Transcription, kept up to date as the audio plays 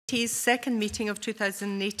Second meeting of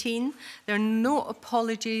 2018. There are no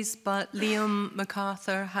apologies, but Liam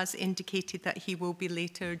MacArthur has indicated that he will be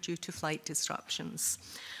later due to flight disruptions.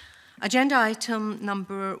 Agenda item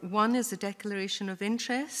number 1 is a declaration of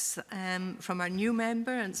interest from our new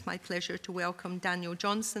member, and it's my pleasure to welcome Daniel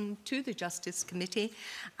Johnson to the Justice Committee.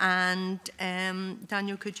 And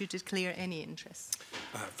Daniel, could you declare any interest?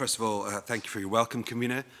 First of all, thank you for your welcome,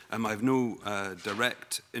 Convenor. I have no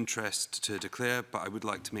direct interest to declare, but I would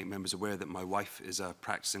like to make members aware that my wife is a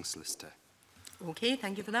practicing solicitor. Okay,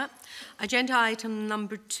 thank you for that. Agenda item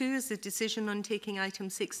number 2 is the decision on taking item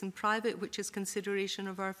 6 in private, which is consideration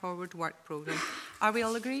of our forward work programme. Are we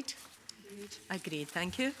all agreed? Agreed,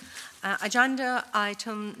 thank you. Agenda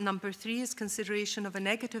item number 3 is consideration of a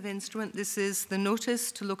negative instrument. This is the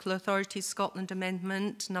Notice to Local Authorities Scotland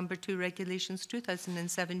Amendment number 2 Regulations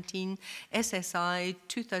 2017 SSI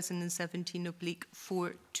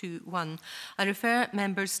 2017/421. I refer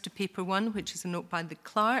members to paper 1, which is a note by the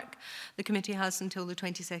clerk. The committee has until the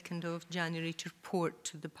 22nd of January to report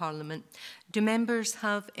to the Parliament. Do members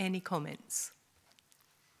have any comments?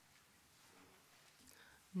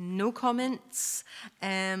 No comments.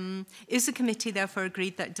 Is the committee therefore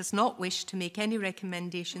agreed that it does not wish to make any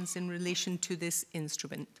recommendations in relation to this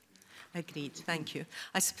instrument? Agreed. Thank you.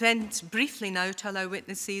 I suspend briefly now to allow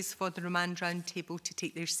witnesses for the remand round table to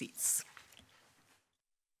take their seats.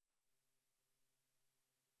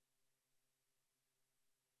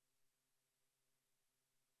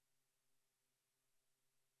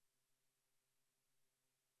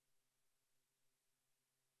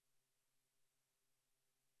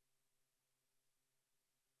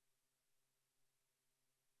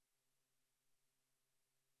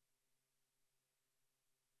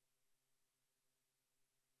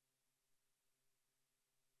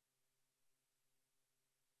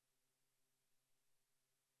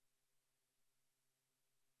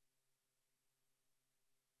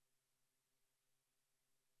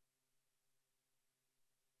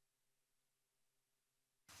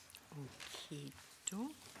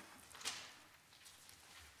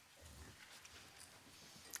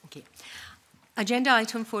 Okay. Agenda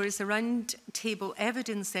item 4 is a round table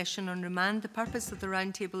evidence session on remand. The purpose of the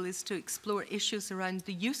round table is to explore issues around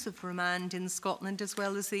the use of remand in Scotland, as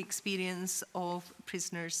well as the experience of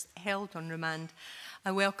prisoners held on remand.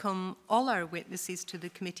 I welcome all our witnesses to the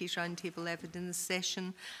committee's round table evidence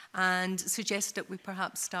session and suggest that we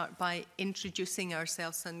perhaps start by introducing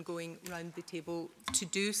ourselves and going round the table to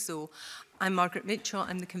do so. I'm Margaret Mitchell.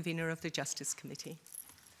 I'm the convener of the Justice Committee.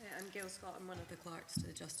 I'm Gail Scott. I'm one of the clerks to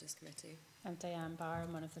the Justice Committee. I'm Diane Barr.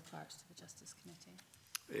 I'm one of the clerks to the Justice Committee.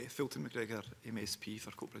 Fulton McGregor, MSP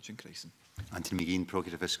for Coatbridge and Crescent. Anthony McGeehan,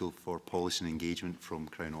 Procurator Fiscal for Policy and Engagement from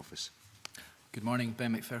Crown Office. Good morning,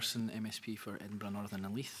 Ben McPherson, MSP for Edinburgh, Northern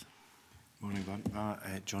and Leith. Morning,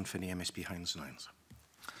 John Finney, MSP Highlands and Islands.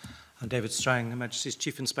 I'm David Strang, Her Majesty's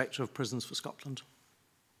Chief Inspector of Prisons for Scotland.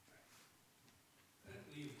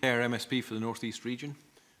 Air MSP for the North East region.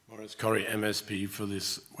 Maurice Curry, MSP for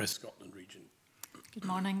this West Scotland region. Good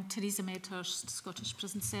morning, Teresa Medhurst, Scottish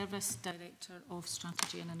Prison Service, Director of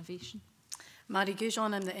Strategy and Innovation. Mary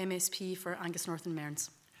Goujon, I'm the MSP for Angus North and Mearns.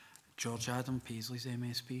 George Adam, Paisley's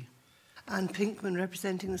MSP. And Pinkman,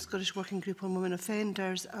 representing the Scottish Working Group on Women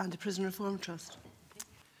Offenders and the Prison Reform Trust.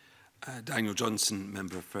 Daniel Johnson,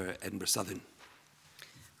 member for Edinburgh Southern.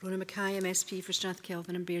 Rona Mackay, MSP for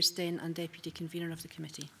Strathkelvin and Bearsden and Deputy Convener of the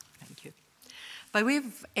Committee. Thank you. By way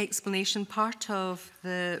of explanation, part of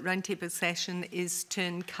the roundtable session is to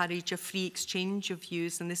encourage a free exchange of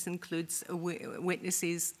views, and this includes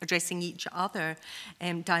witnesses addressing each other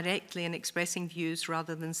directly and expressing views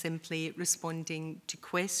rather than simply responding to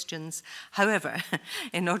questions. However,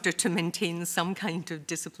 in order to maintain some kind of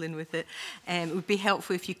discipline with it, it would be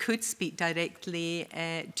helpful if you could speak directly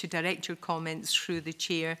to direct your comments through the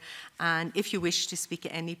chair, and if you wish to speak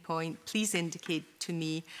at any point, please indicate to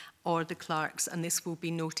me or the clerks, and this will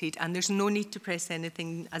be noted. And there's no need to press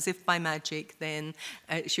anything as if by magic, then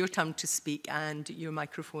it's your turn to speak and your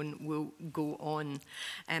microphone will go on.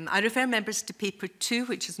 I refer members to paper 2,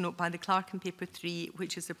 which is a note by the clerk, and paper 3,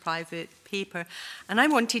 which is a private paper. And I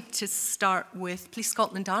wanted to start with, Police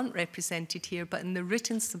Scotland aren't represented here, but in the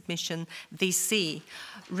written submission, they say,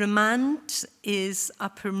 remand is a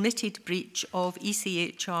permitted breach of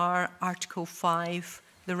ECHR Article 5,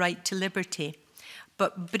 the right to liberty.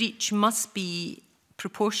 But breach must be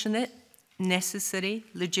proportionate, necessary,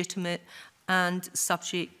 legitimate, and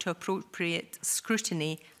subject to appropriate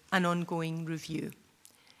scrutiny and ongoing review.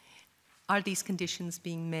 Are these conditions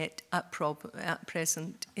being met at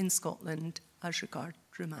present in Scotland as regards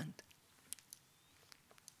remand?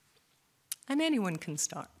 And anyone can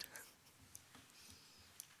start.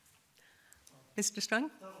 Mr Strang?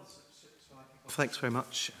 Thanks very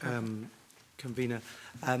much, Convener.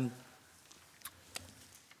 I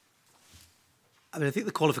think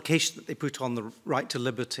the qualification that they put on the right to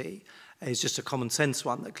liberty is just a common sense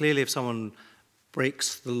one, that clearly if someone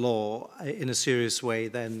breaks the law in a serious way,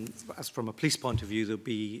 then as from a police point of view, they'll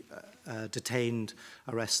be detained,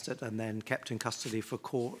 arrested, and then kept in custody for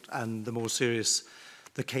court. And the more serious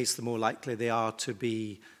the case, the more likely they are to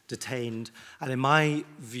be detained. And in my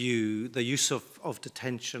view, the use of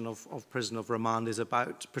detention, of prison, of remand is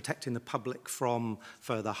about protecting the public from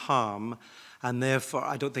further harm. And therefore,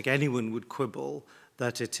 I don't think anyone would quibble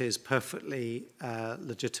that it is perfectly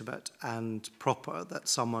legitimate and proper that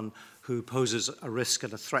someone who poses a risk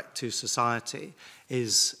and a threat to society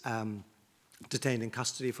is detained in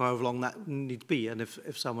custody for however long that need be. And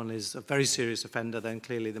if someone is a very serious offender, then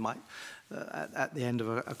clearly they might, at the end of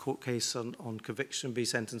a court case on conviction, be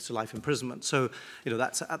sentenced to life imprisonment. So,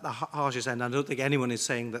 that's at the harshest end. I don't think anyone is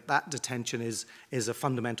saying that that detention is a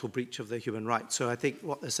fundamental breach of the human rights. So I think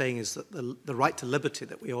what they're saying is that the right to liberty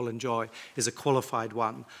that we all enjoy is a qualified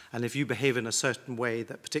one. And if you behave in a certain way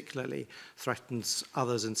that particularly threatens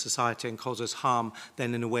others in society and causes harm,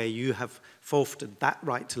 then in a way you have forfeited that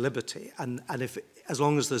right to liberty. And if, as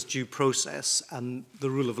long as there's due process and the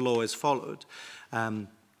rule of law is followed,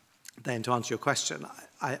 then to answer your question,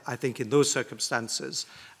 I think in those circumstances,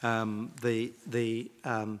 the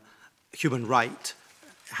human right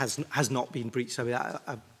has not been breached. I mean,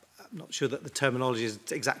 I'm not sure that the terminology is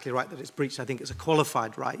exactly right that it's breached. I think it's a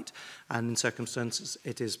qualified right, and in circumstances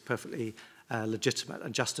it is perfectly legitimate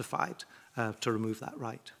and justified to remove that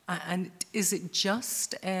right. And is it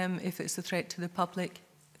just if it's a threat to the public?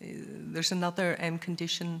 There's another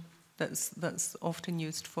condition that's often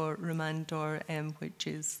used for remand, or which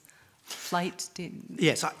is flight.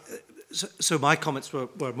 Yes. So my comments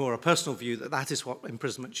were more a personal view that is what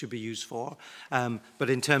imprisonment should be used for. But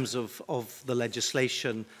in terms of the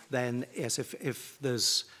legislation, then yes, if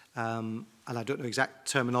there's and I don't know exact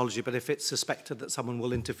terminology, but if it's suspected that someone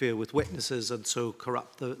will interfere with witnesses and so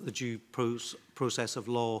corrupt the due process of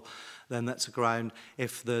law, then that's a ground.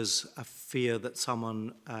 If there's a fear that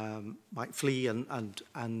someone might flee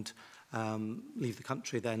and leave the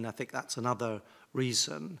country, then I think that's another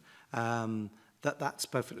reason that's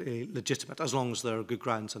perfectly legitimate, as long as there are good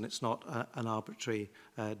grounds and it's not an arbitrary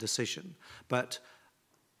decision. But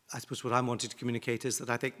I suppose what I'm wanting to communicate is that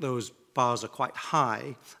I think those bars are quite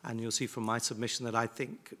high, and you'll see from my submission that I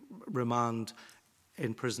think remand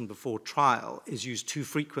in prison before trial is used too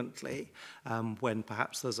frequently when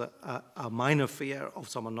perhaps there's a minor fear of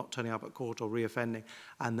someone not turning up at court or reoffending,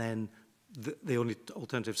 and then the only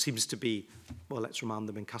alternative seems to be, well, let's remand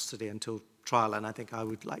them in custody until trial. And I think I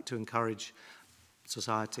would like to encourage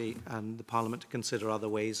society and the Parliament to consider other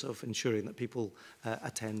ways of ensuring that people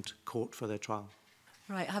attend court for their trial.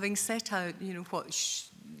 Right, having set out, what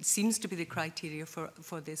seems to be the criteria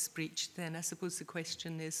for this breach, then I suppose the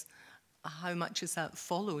question is, how much is that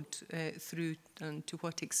followed through, and to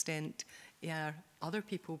what extent are other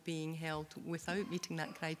people being held without meeting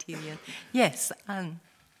that criterion? Yes, Anne.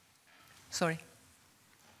 Sorry.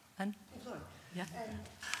 Anne? Sorry. Yeah.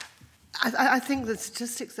 I think the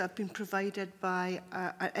statistics that have been provided by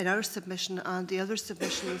in our submission and the other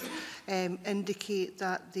submissions indicate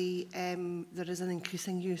that there is an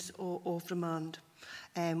increasing use of remand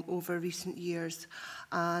over recent years,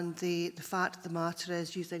 and the fact of the matter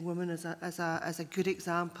is, using women as a good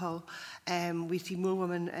example, we see more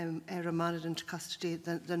women remanded into custody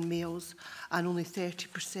than males, and only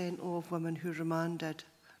 30% of women who are remanded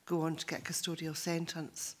go on to get a custodial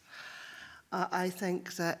sentence. I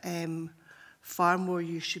think that far more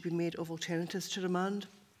use should be made of alternatives to remand.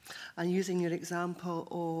 And using your example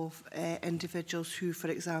of individuals who, for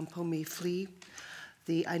example, may flee,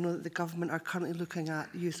 I know that the government are currently looking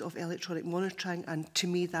at use of electronic monitoring, and to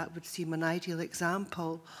me that would seem an ideal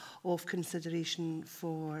example of consideration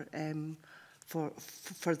for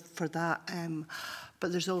that.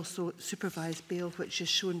 But there's also supervised bail, which is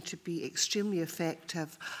shown to be extremely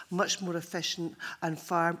effective, much more efficient and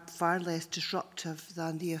far less disruptive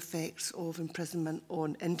than the effects of imprisonment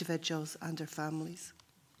on individuals and their families.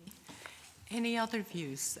 Any other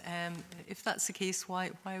views? If that's the case, why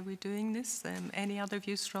are we doing this? Any other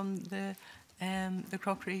views from the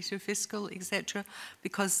Procurator, Fiscal, etc.?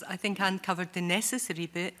 Because I think Anne covered the necessary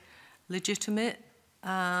bit: legitimate,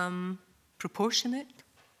 proportionate.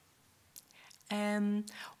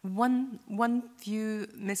 One view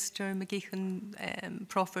Mr. McGeehan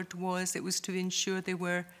proffered was it was to ensure they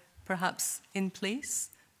were perhaps in place.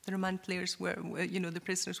 The remand players were, the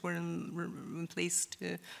prisoners were in place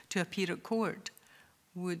to appear at court.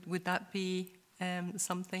 Would that be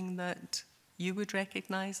something that you would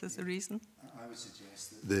recognise as a reason? I would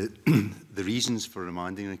suggest that the reasons for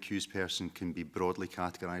remanding an accused person can be broadly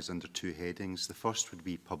categorised under two headings. The first would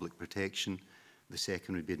be public protection. The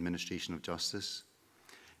second would be administration of justice.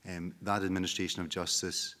 That administration of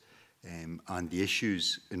justice and the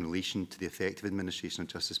issues in relation to the effective administration of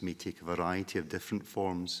justice may take a variety of different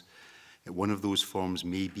forms. One of those forms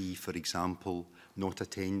may be, for example, not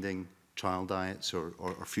attending trial diets or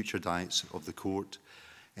future diets of the court.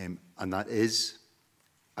 And that is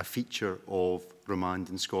a feature of remand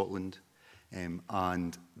in Scotland.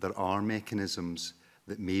 And there are mechanisms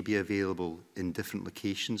that may be available in different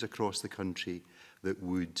locations across the country that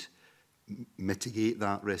would mitigate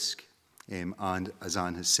that risk. And as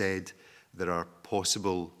Anne has said, there are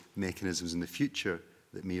possible mechanisms in the future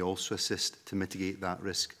that may also assist to mitigate that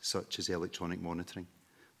risk, such as electronic monitoring.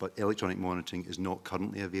 But electronic monitoring is not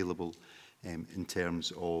currently available in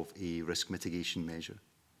terms of a risk mitigation measure.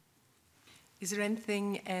 Is there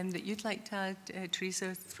anything that you'd like to add,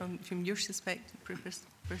 Teresa, from your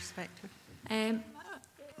perspective?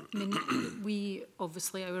 I mean, we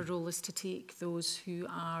obviously, our role is to take those who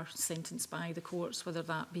are sentenced by the courts, whether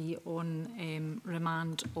that be on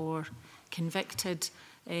remand or convicted.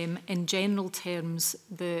 In general terms,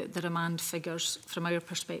 the remand figures, from our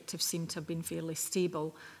perspective, seem to have been fairly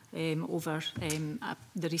stable over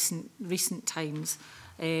the recent times.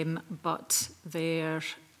 But they're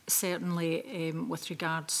certainly, with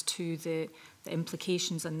regards to the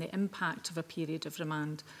implications and the impact of a period of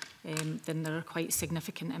remand, then there are quite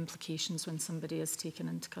significant implications when somebody is taken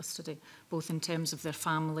into custody, both in terms of their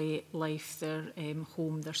family life, their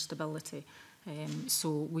home, their stability.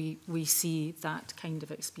 So we see that kind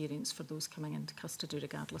of experience for those coming into custody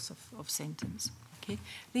regardless of sentence. Okay.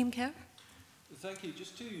 Liam Kerr? Thank you.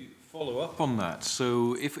 Just to follow up on that,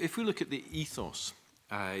 so if we look at the ethos,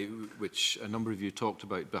 which a number of you talked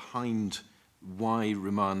about, behind why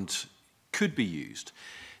remand could be used,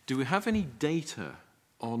 do we have any data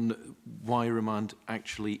on why remand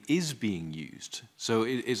actually is being used? So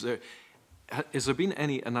has there been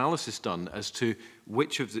any analysis done as to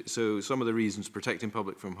which of the, so some of the reasons, protecting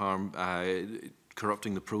public from harm,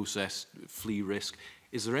 corrupting the process, flee risk,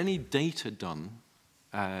 is there any data done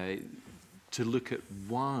to look at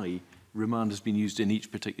why remand has been used in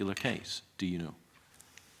each particular case? Do you know?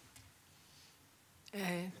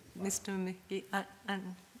 Mr.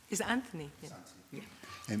 McGeehan, is it Anthony?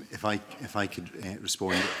 Yeah. If I could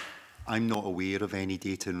respond, I'm not aware of any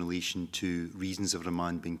data in relation to reasons of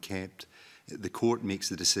remand being kept. The court makes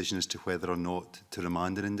the decision as to whether or not to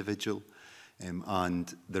remand an individual,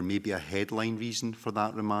 and there may be a headline reason for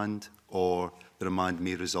that remand, or the remand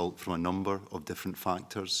may result from a number of different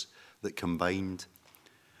factors that combined.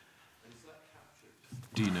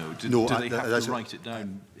 Do you know? Do they have to write it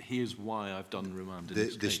down? Here's why I've done remand in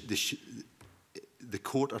this case. The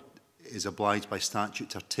court is obliged by statute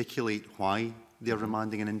to articulate why they are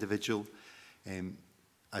remanding an individual.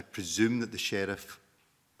 I presume that the sheriff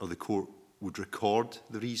or the court would record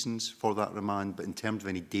the reasons for that remand, but in terms of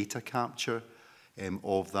any data capture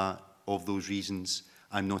of those reasons,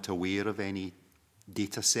 I'm not aware of any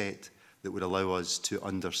data set that would allow us to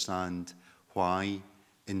understand why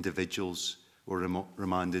individuals were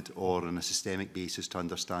remanded, or on a systemic basis to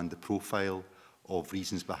understand the profile of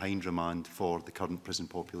reasons behind remand for the current prison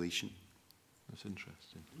population. That's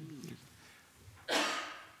interesting.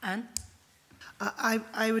 Anne?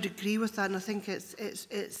 I would agree with that, and I think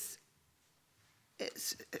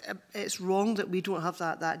it's wrong that we don't have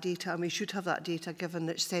that data, and we should have that data, given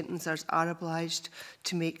that sentencers are obliged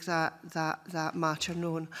to make that matter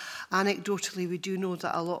known. Anecdotally, we do know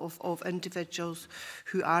that a lot of individuals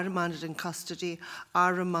who are remanded in custody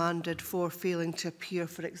are remanded for failing to appear,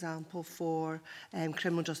 for example, for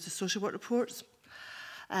criminal justice social work reports.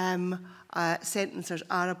 Sentencers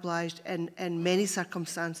are obliged in many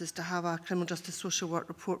circumstances to have a criminal justice social work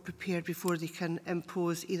report prepared before they can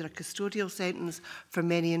impose either a custodial sentence for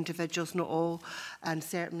many individuals, not all, and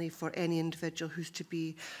certainly for any individual who's to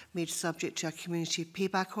be made subject to a community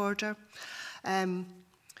payback order.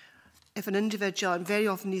 If an individual, and very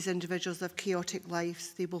often these individuals have chaotic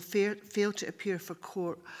lives, they will fail to appear for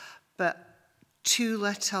court, but too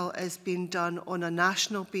little is being done on a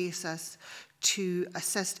national basis to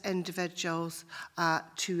assist individuals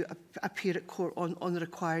to appear at court on the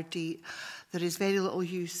required date. There is very little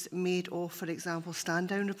use made of, for example,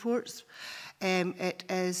 stand-down reports. It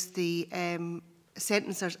is the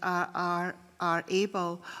sentencers are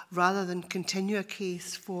able, rather than continue a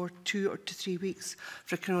case for 2 to 3 weeks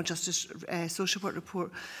for a criminal justice social work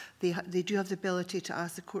report, they do have the ability to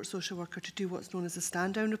ask the court social worker to do what's known as a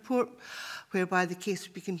stand-down report, whereby the case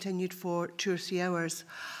would be continued for 2 or 3 hours.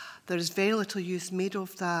 there is very little use made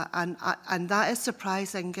of that, and that is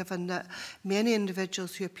surprising given that many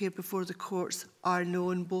individuals who appear before the courts are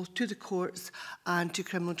known both to the courts and to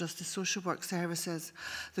criminal justice social work services.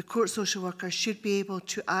 The court social worker should be able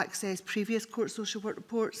to access previous court social work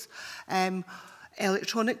reports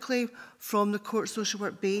electronically from the court social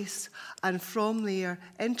work base, and from there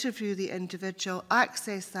interview the individual,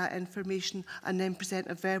 access that information and then present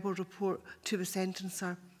a verbal report to the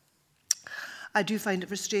sentencer. I do find it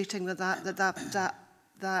frustrating that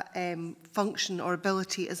function or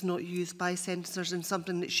ability is not used by sentencers, and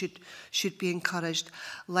something that should be encouraged.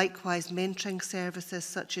 Likewise, mentoring services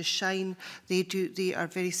such as Shine, they are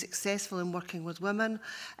very successful in working with women,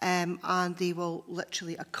 and they will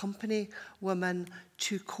literally accompany women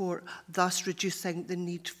to court, thus reducing the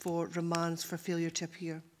need for remands for failure to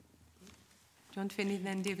appear. John Finney,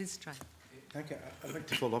 then David Strang. Thank you. I'd like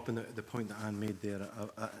to follow up on the point that Anne made there,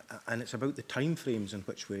 and it's about the time frames in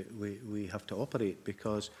which we have to operate,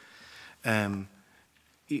 because the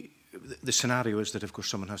scenario is that, of course,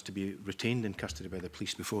 someone has to be retained in custody by the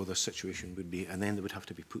police before this situation would be, and then they would have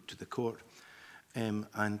to be put to the court.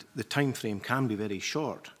 And the time frame can be very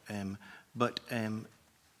short, but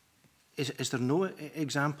is there no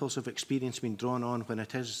examples of experience being drawn on when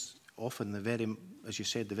it is often the very, as you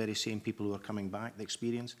said, the very same people who are coming back, the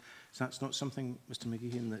experience? So that's not something, Mr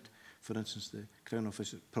McGeehan, that, for instance, the Crown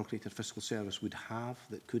Office Procurator Fiscal Service would have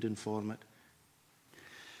that could inform it?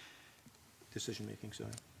 Decision making,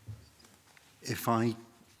 sorry. If I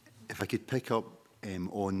could pick up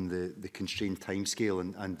on the constrained timescale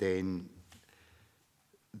and then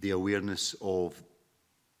the awareness of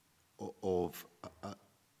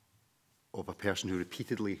a person who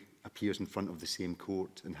repeatedly appears in front of the same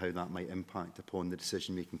court and how that might impact upon the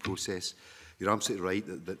decision-making process. You're absolutely right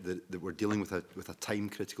that we're dealing with a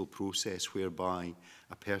time-critical process whereby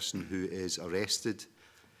a person who is arrested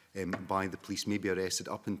by the police may be arrested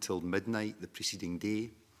up until midnight the preceding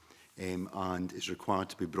day and is required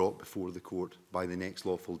to be brought before the court by the next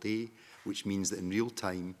lawful day, which means that in real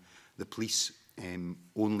time the police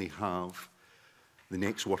only have the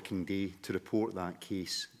next working day to report that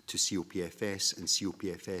case to COPFS, and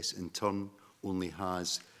COPFS in turn only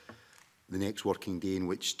has the next working day in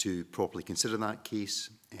which to properly consider that case,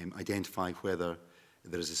 identify whether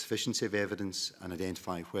there is a sufficiency of evidence, and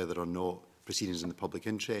identify whether or not proceedings in the public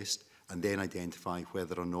interest, and then identify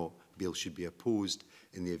whether or not bail should be opposed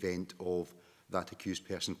in the event of that accused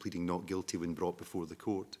person pleading not guilty when brought before the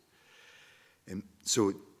court.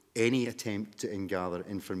 So any attempt to ingather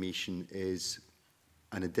information is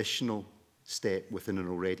an additional step within an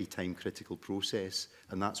already time-critical process,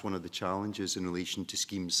 and that's one of the challenges in relation to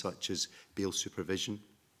schemes such as bail supervision.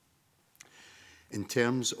 In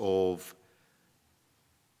terms of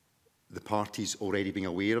the parties already being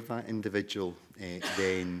aware of that individual,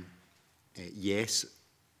 then yes,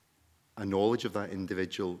 a knowledge of that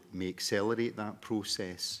individual may accelerate that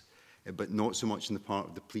process, but not so much on the part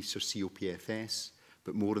of the police or COPFS,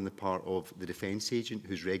 but more on the part of the defence agent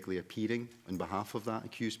who's regularly appearing on behalf of that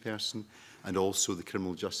accused person, and also the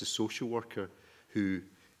criminal justice social worker who,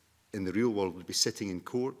 in the real world, would be sitting in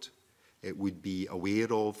court, would be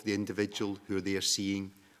aware of the individual who they are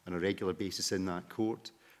seeing on a regular basis in that court,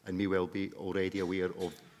 and may well be already aware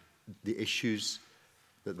of the issues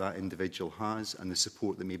that that individual has and the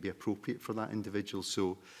support that may be appropriate for that individual.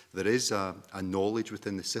 So there is a knowledge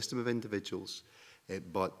within the system of individuals,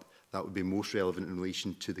 but that would be most relevant in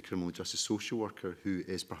relation to the criminal justice social worker who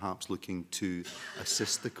is perhaps looking to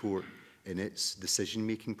assist the court in its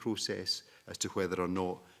decision-making process as to whether or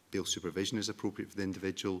not bail supervision is appropriate for the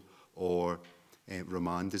individual or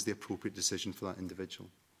remand is the appropriate decision for that individual.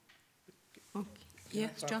 Okay.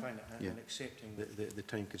 Yes, John? And accepting the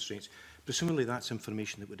time constraints. Presumably that's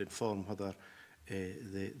information that would inform whether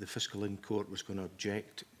the fiscal in court was going to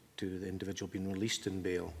object to the individual being released in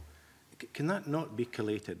bail. Can that not be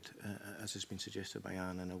collated, as has been suggested by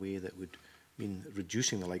Anne, in a way that would mean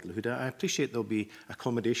reducing the likelihood? I appreciate there'll be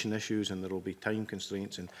accommodation issues and there will be time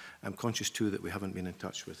constraints, and I'm conscious too that we haven't been in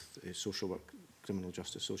touch with social work, criminal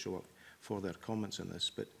justice social work, for their comments on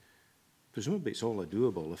this, but presumably it's all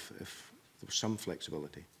doable if there was some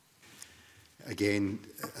flexibility. Again,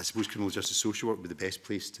 I suppose criminal justice social work would be the best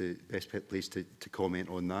place to comment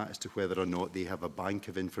on that as to whether or not they have a bank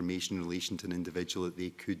of information in relation to an individual that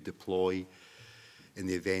they could deploy in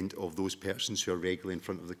the event of those persons who are regularly in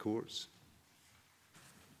front of the courts.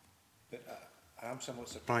 But I am somewhat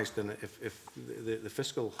surprised in if the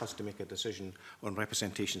fiscal has to make a decision on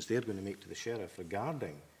representations they're going to make to the sheriff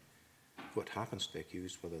regarding what happens to the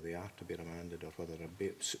accused, whether they are to be remanded or whether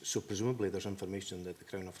so presumably there's information that the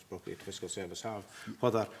Crown Office Procurator Fiscal Service have,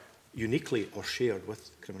 whether uniquely or shared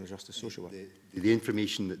with criminal justice social work? The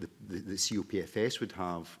information that the COPFS would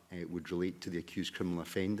have would relate to the accused criminal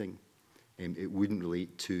offending. It wouldn't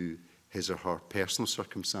relate to his or her personal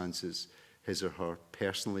circumstances, his or her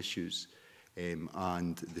personal issues,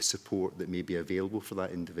 and the support that may be available for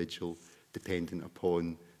that individual dependent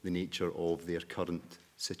upon the nature of their current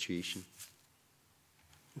situation.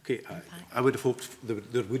 Okay, I would have hoped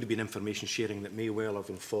there would have been information sharing that may well have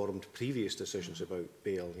informed previous decisions about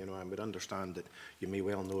bail. You know, I would understand that you may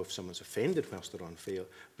well know if someone's offended whilst they're on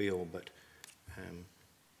bail, but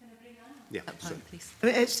yeah,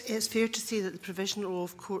 it's fair to say that the provision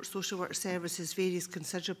of court social work services varies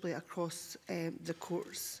considerably across the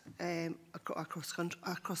courts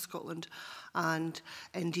across Scotland, and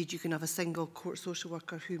indeed you can have a single court social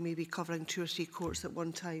worker who may be covering 2 or 3 courts at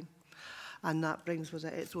one time, and that brings with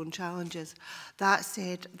it its own challenges. That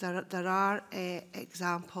said, there are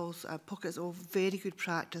examples, pockets of very good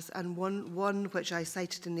practice, and one which I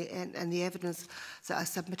cited in the evidence that I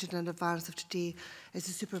submitted in advance of today is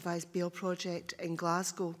the supervised bail project in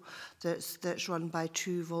Glasgow that's run by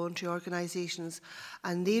 2 voluntary organisations,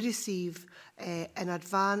 and they receive in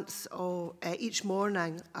advance of each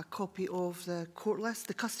morning a copy of the court list,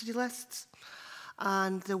 the custody lists,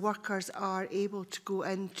 and the workers are able to go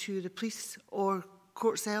into the police or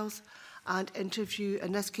court cells and interview,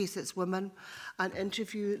 in this case it's women, and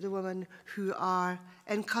interview the women who are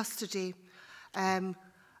in custody,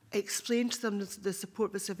 explain to them the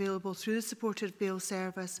support that's available through the supported bail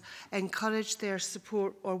service, encourage their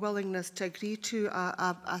support or willingness to agree to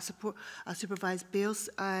a supervised bail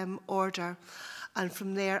order, and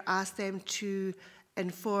from there ask them to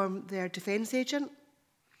inform their defence agent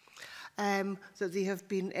that they have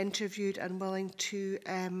been interviewed and willing to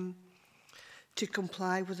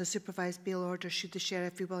comply with a supervised bail order should the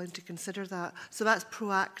sheriff be willing to consider that. So that's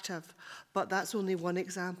proactive, but that's only one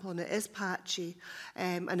example, and it is patchy,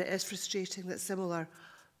 and it is frustrating that similar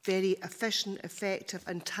very efficient, effective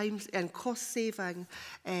and cost-saving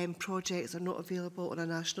projects are not available on a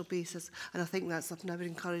national basis. And I think that's something I would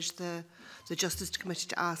encourage the Justice Committee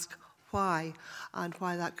to ask why, and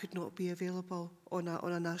why that could not be available on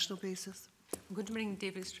a national basis. I'm going to bring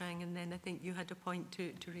David Strang, and then I think you had a point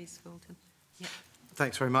to raise, Fulton. Yeah.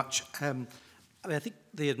 Thanks very much. I think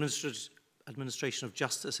the administration of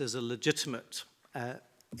justice is a legitimate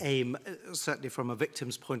aim, certainly from a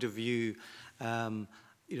victim's point of view, you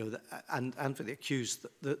know, and for the accused,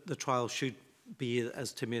 the trial should be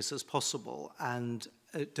as tedious as possible, and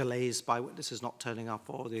delays by witnesses not turning up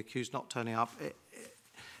or the accused not turning up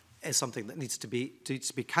is something that needs to be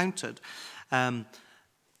countered.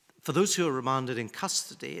 For those who are remanded in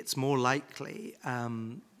custody, it's more likely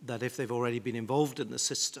that if they've already been involved in the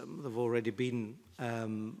system, they've already been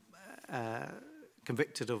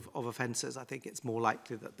convicted of offences, I think it's more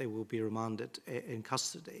likely that they will be remanded in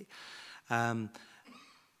custody on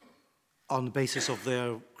the basis of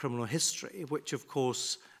their criminal history, which of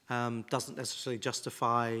course doesn't necessarily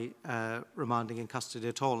justify remanding in custody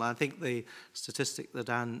at all. And I think the statistic that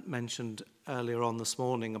Anne mentioned earlier on this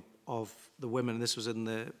morning of the women, and this was in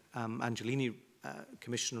the Angelini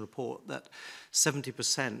Commission report, that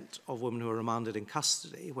 70% of women who are remanded in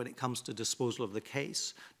custody, when it comes to disposal of the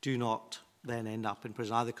case, do not then end up in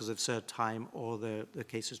prison, either because they've served time or the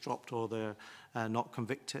case is dropped or they're not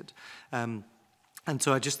convicted. And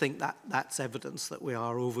so I just think that that's evidence that we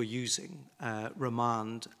are overusing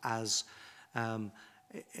remand as,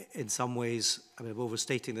 in some ways, I mean, I'm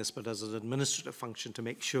overstating this, but as an administrative function to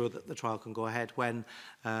make sure that the trial can go ahead when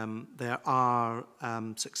there are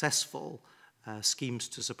successful schemes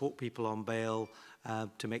to support people on bail,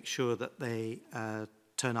 to make sure that they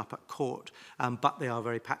turn up at court, but they are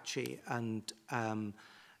very patchy, and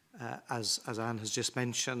as Anne has just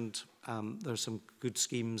mentioned, there are some good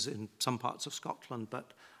schemes in some parts of Scotland,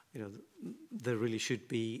 but you know, there really should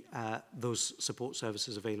be those support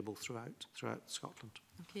services available throughout Scotland.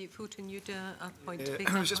 Okay, Fulton, you do a point to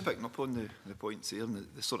make. I was just picking up on the points here and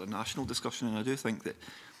the sort of national discussion, and I do think that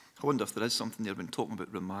I wonder if there is something there when talking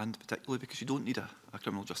about remand, particularly because you don't need a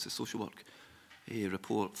criminal justice social work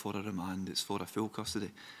report for a remand. It's for a full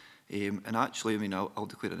custody. And actually, I mean, I'll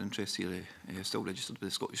declare an interest here. Still registered with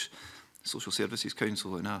the Scottish Social Services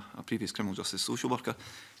Council and a previous criminal justice social worker.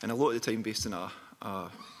 And a lot of the time, based in a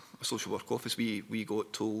social work office, we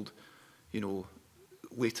got told, you know,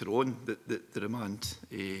 later on that the remand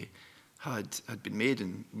had been made,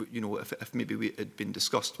 and you know, if maybe it had been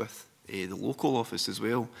discussed with the local office as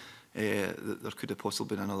well, that there could have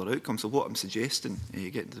possibly been another outcome. So what I'm suggesting,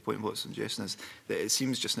 getting to the point of what I'm suggesting, is that it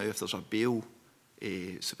seems just now if there's a bail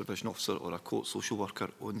supervision officer or a court social worker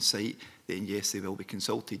on site, then yes, they will be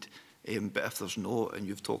consulted But if there's not, and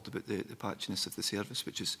you've talked about the patchiness of the service,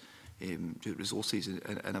 which is resources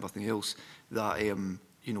and everything else, that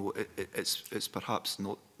you know, it's perhaps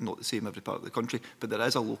not the same every part of the country, but there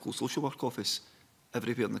is a local social work office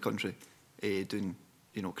everywhere in the country doing,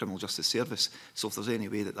 you know, criminal justice service. So if there's any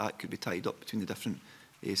way that that could be tied up between the different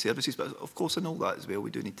services, but of course in all that as well,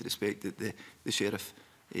 we do need to respect that the sheriff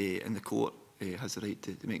in the court has the right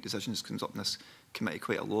to make decisions. Comes up in this committee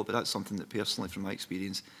quite a lot, but that's something that personally, from my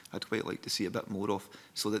experience, I'd quite like to see a bit more of,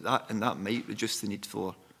 so that that might reduce the need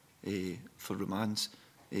for remands.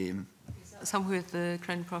 Somewhere the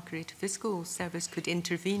Crown Procurator Fiscal Service could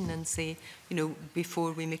intervene and say, you know,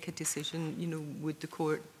 before we make a decision, you know, would the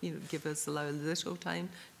court, you know, allow a little time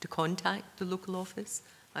to contact the local office?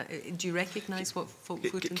 Do you recognise what folk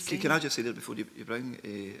would say? Can I just say that before you bring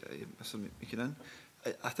Mr. McGeehan?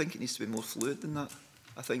 I think it needs to be more fluid than that.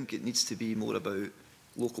 I think it needs to be more about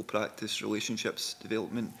local practice, relationships,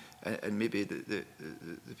 development, and maybe the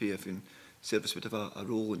PF service would have a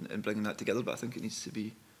role in bringing that together, but I think it needs to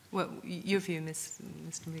be... Well, your view, Mr.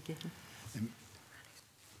 McGeehan.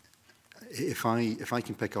 If I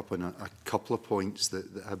can pick up on a couple of points that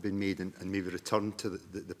have been made and maybe return to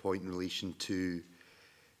the point in relation to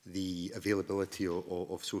the availability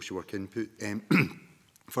of social work input.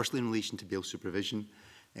 Firstly, in relation to bail supervision,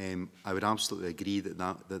 I would absolutely agree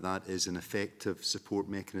that is an effective support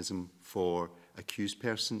mechanism for accused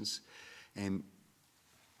persons.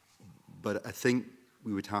 But I think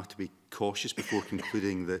we would have to be cautious before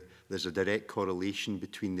concluding that there's a direct correlation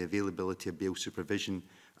between the availability of bail supervision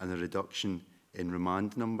and a reduction in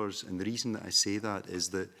remand numbers. And the reason that I say that is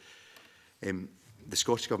that the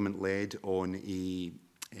Scottish Government led on a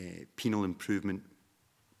penal improvement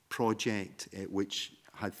project which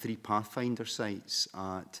had 3 Pathfinder sites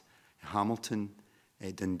at Hamilton,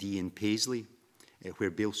 Dundee and Paisley, where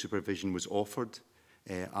bail supervision was offered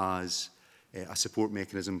as a support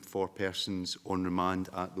mechanism for persons on remand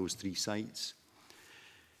at those 3 sites.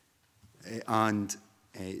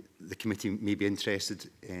 The committee may be interested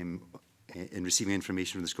in receiving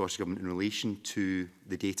information from the Scottish Government in relation to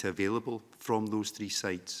the data available from those 3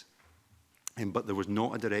 sites. But there was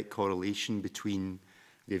not a direct correlation between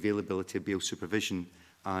the availability of bail supervision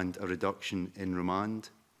and a reduction in remand.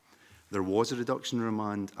 There was a reduction in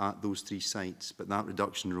remand at those 3 sites, but that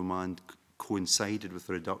reduction in remand coincided with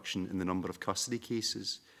a reduction in the number of custody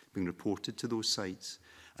cases being reported to those sites.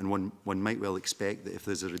 And one might well expect that if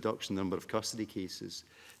there's a reduction in the number of custody cases,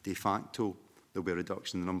 de facto there'll be a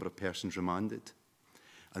reduction in the number of persons remanded.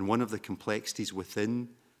 And one of the complexities within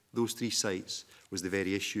those 3 sites was the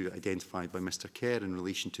very issue identified by Mr. Kerr in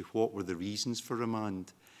relation to what were the reasons for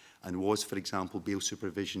remand, and was, for example, bail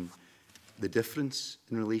supervision the difference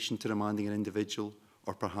in relation to remanding an individual,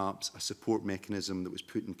 or perhaps a support mechanism that was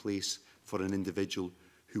put in place for an individual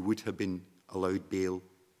who would have been allowed bail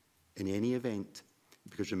in any event,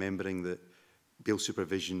 because remembering that bail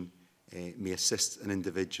supervision may assist an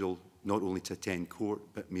individual not only to attend court,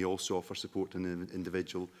 but may also offer support to an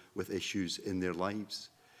individual with issues in their lives.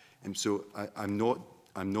 And so I'm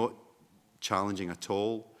not challenging at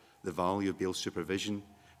all the value of bail supervision,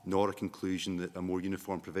 nor a conclusion that a more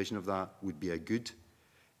uniform provision of that would be a good.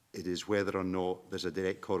 It is whether or not there's a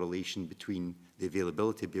direct correlation between the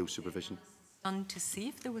availability of bail supervision. Done to see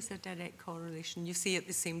if there was a direct correlation. You say at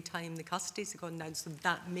the same time the custodies have gone down, so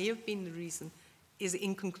that may have been the reason. Is it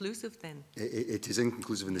inconclusive then? It is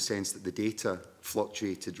inconclusive in the sense that the data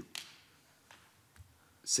fluctuated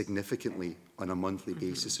significantly on a monthly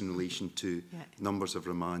basis in relation to numbers of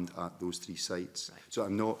remand at those 3 sites. Right. So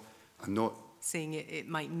I'm not saying it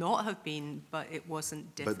might not have been, but it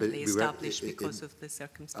wasn't definitely established because of the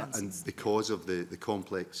circumstances. And because of the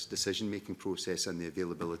complex decision-making process and the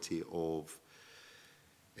availability of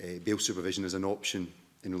bail supervision as an option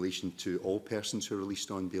in relation to all persons who are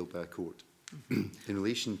released on bail by a court. In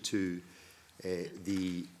relation to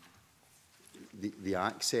the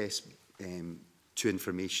access to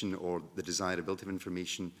information or the desirability of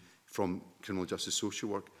information from criminal justice social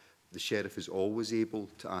work, the sheriff is always able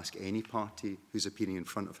to ask any party who's appearing in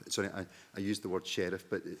front of... Sorry, I used the word sheriff,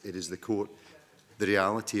 but it is the court. The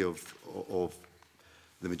reality of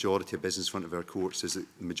the majority of business in front of our courts is that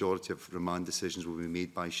the majority of remand decisions will be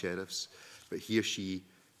made by sheriffs, but he or she,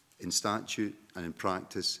 in statute and in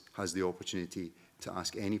practice, has the opportunity to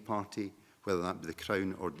ask any party, whether that be the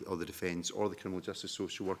Crown or the Defence or the criminal justice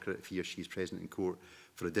social worker, if he or she is present in court,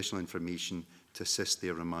 for additional information to assist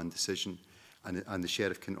their remand decision. And the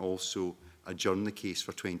sheriff can also adjourn the case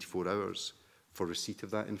for 24 hours for receipt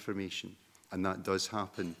of that information. And that does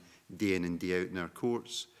happen day in and day out in our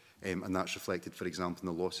courts. And that's reflected, for example,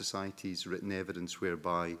 in the Law Society's written evidence,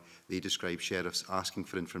 whereby they describe sheriffs asking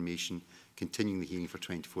for information, continuing the hearing for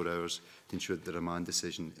 24 hours to ensure that the remand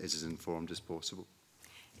decision is as informed as possible.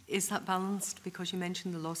 Is that balanced? Because you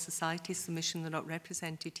mentioned the Law Society submission, they're not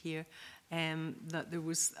represented here, that there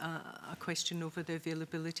was a question over the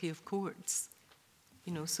availability of courts.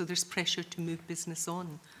 You know, so there's pressure to move business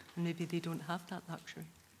on, and maybe they don't have that luxury.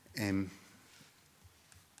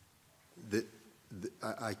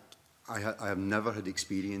 I have never had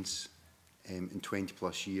experience in 20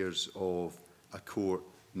 plus years of a court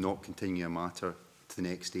not continuing a matter to the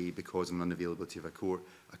next day because of an unavailability of a court.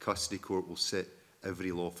 A custody court will sit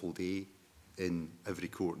every lawful day in every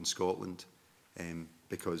court in Scotland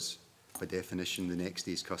because by definition the next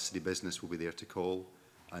day's custody business will be there to call,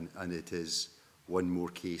 and it is one more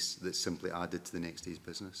case that's simply added to the next day's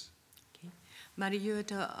business. Okay. Mary, you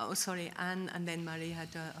had Anne, and then Mary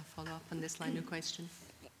had a follow-up on this line of question.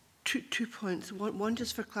 Two points. One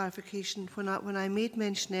just for clarification. When I made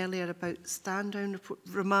mention earlier about stand-down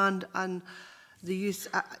remand and the use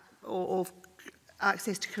of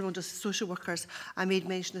access to criminal justice social workers, I made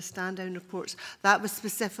mention of stand-down reports. That was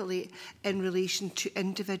specifically in relation to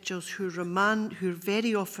individuals who are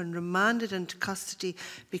very often remanded into custody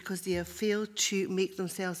because they have failed to make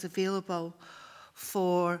themselves available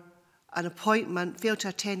for an appointment, failed to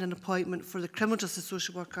attend an appointment for the criminal justice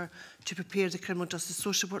social worker to prepare the criminal justice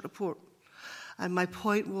social work report. And my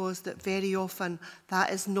point was that very often that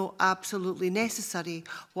is not absolutely necessary.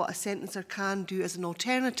 What a sentencer can do as an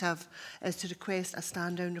alternative is to request a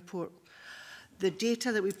stand-down report. The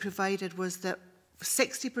data that we provided was that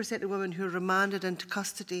 60% of women who are remanded into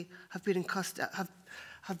custody have been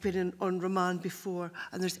on remand before,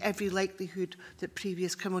 and there's every likelihood that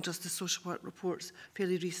previous criminal justice social work reports,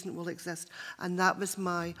 fairly recent, will exist. And that was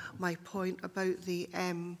my point about the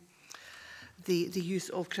use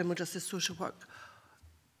of criminal justice social work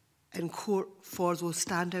in court for those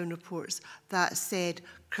stand-down reports. That said,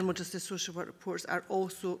 criminal justice social work reports are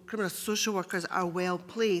also, criminal social workers are well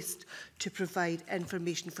placed to provide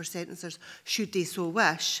information for sentencers, should they so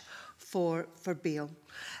wish, for bail.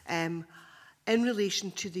 In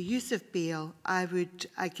relation to the use of bail, I would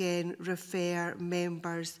again refer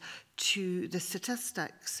members to the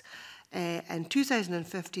statistics. In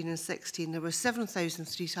 2015 and 16, there were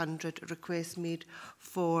 7,300 requests made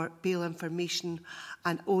for bail information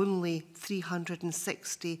and only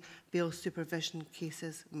 360 bail supervision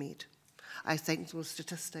cases made. I think those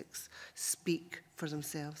statistics speak for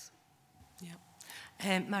themselves. Yeah.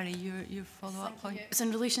 Mary, your follow-up point? It's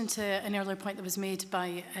in relation to an earlier point that was made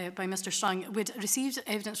by Mr. Strang. We'd received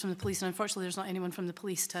evidence from the police, and unfortunately there's not anyone from the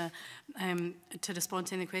police to respond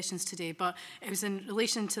to any questions today, but it was in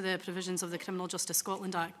relation to the provisions of the Criminal Justice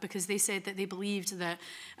Scotland Act, because they said that they believed that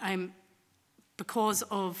because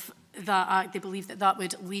of that act, they believed that that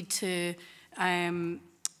would lead to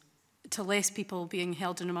less people being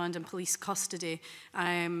held in remand in police custody.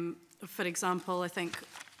 For example, I think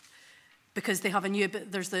because they have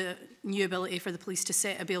there's the new ability for the police to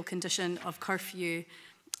set a bail condition of curfew,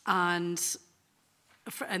 and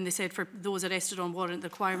they said for those arrested on warrant, the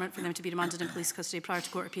requirement for them to be remanded in police custody prior to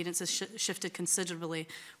court appearance has shifted considerably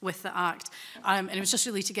with the Act. And it was just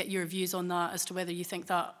really to get your views on that, as to whether you think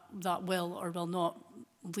that will or will not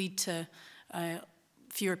lead to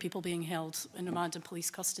fewer people being held in remand in police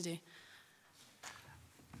custody.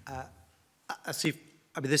 I see.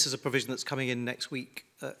 I mean, this is a provision that's coming in next week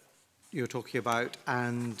that you're talking about,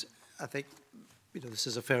 and I think this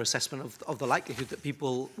is a fair assessment of the likelihood that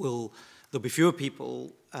there'll be fewer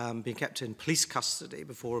people being kept in police custody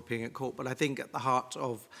before appearing at court. But I think at the heart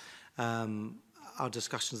of our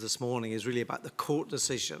discussions this morning is really about the court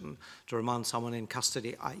decision to remand someone in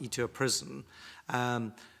custody, i.e. to a prison.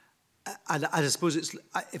 And I suppose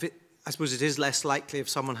it is less likely if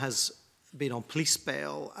someone has been on police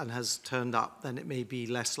bail and has turned up, then it may be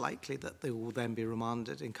less likely that they will then be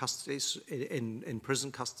remanded in custody, in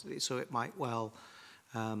prison custody. So it might well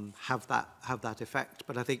have that effect.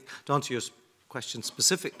 But I think to answer your question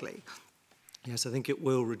specifically, yes, I think it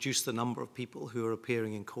will reduce the number of people who are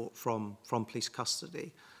appearing in court from police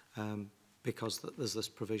custody, because there's this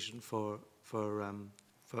provision for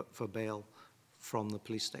bail from the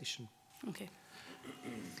police station. Okay.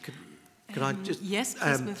 Can I just... Yes,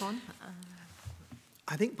 please move on.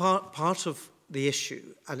 I think part of the issue,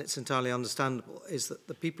 and it's entirely understandable, is that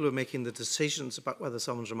the people who are making the decisions about whether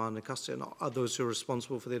someone's remanded in custody or not are those who are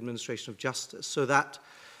responsible for the administration of justice. So that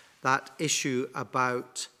issue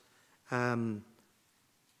about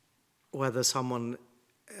whether someone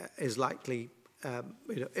is likely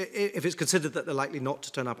you know, if it's considered that they're likely not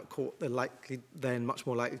to turn up at court, they're then much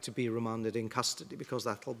more likely to be remanded in custody, because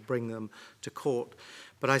that'll bring them to court.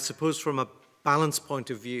 But I suppose from a balance point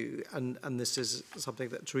of view, and this is something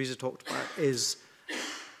that Teresa talked about, is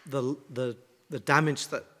the damage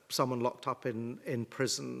that someone locked up in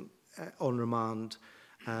prison on remand.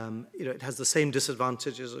 You know, it has the same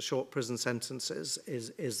disadvantages as short prison sentences,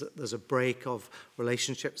 is that there's a break of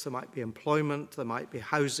relationships. There might be employment, there might be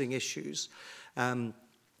housing issues.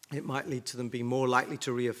 It might lead to them being more likely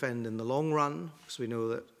to reoffend in the long run, because we know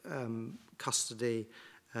that custody,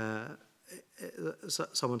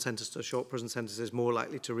 someone sentenced to a short prison sentence is more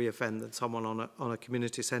likely to reoffend than someone on a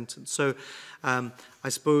community sentence. So I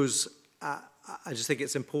suppose I just think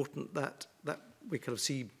it's important that we kind of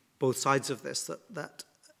see both sides of this, that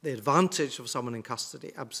the advantage of someone in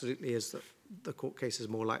custody absolutely is that the court case is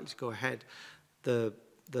more likely to go ahead. The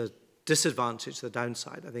disadvantage, the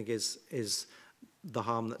downside, I think, is the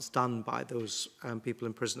harm that's done by those people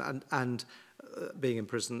in prison and being in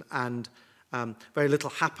prison. And very little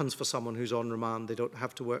happens for someone who's on remand. They don't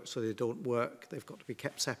have to work, so they don't work. They've got to be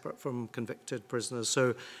kept separate from convicted prisoners.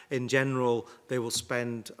 So in general, they will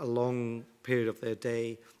spend a long period of their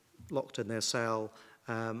day locked in their cell.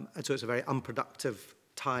 And so it's a very unproductive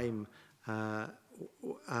time and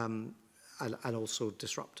also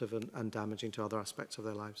disruptive and damaging to other aspects of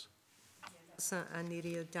their lives. That's an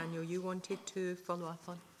area, Daniel, you wanted to follow up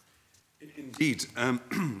on. Indeed.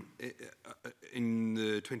 In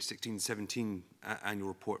the 2016-17 annual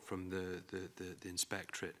report from the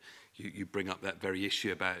Inspectorate, you bring up that very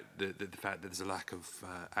issue about the fact that there's a lack of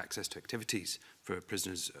access to activities for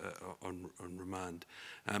prisoners on remand.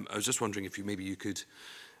 I was just wondering if maybe you could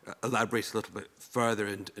elaborate a little bit further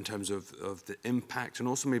in terms of the impact and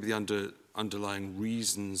also maybe the underlying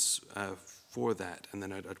reasons for that. And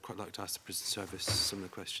then I'd quite like to ask the Prison Service some of the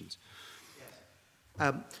questions.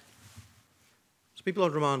 So people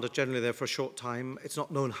on remand are generally there for a short time. It's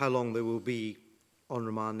not known how long they will be on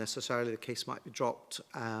remand necessarily. The case might be dropped.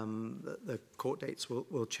 The court dates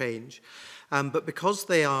will change. But because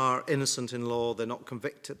they are innocent in law, they're not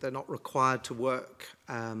convicted, they're not required to work.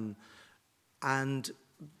 And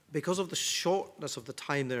because of the shortness of the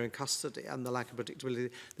time they're in custody and the lack of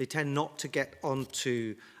predictability, they tend not to get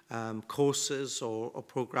onto courses or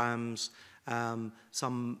programs.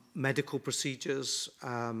 Some medical procedures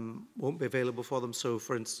won't be available for them. So,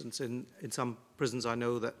 for instance, in some prisons, I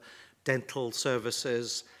know that dental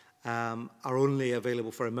services are only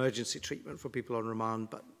available for emergency treatment for people on remand,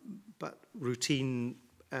 but routine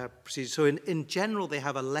procedures. So, in general, they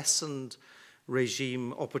have a lessened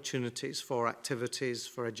regime, opportunities for activities,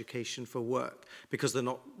 for education, for work, because they're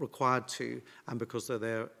not required to, and because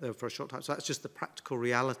they're there for a short time. So that's just the practical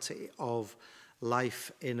reality of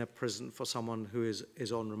life in a prison for someone who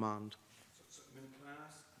is on remand.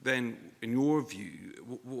 Then, in your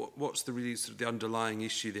view, what's the really sort of the underlying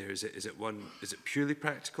issue there? Is it purely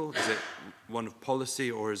practical? Is it one of policy,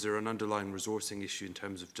 or is there an underlying resourcing issue in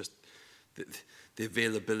terms of just the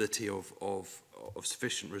availability of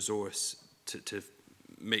sufficient resource to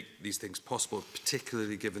make these things possible,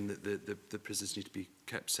 particularly given that the prisons need to be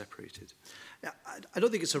kept separated? Yeah, I don't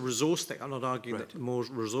think it's a resource thing. I'm not arguing that more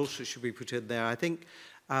resources should be put in there. I think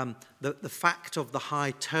the fact of the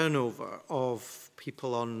high turnover of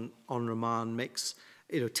people on remand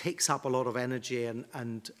takes up a lot of energy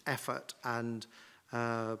and effort and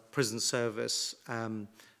prison service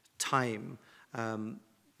time,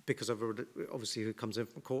 because obviously who comes in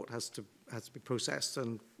from court has to be processed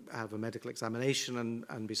and have a medical examination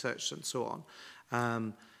and be searched and so on.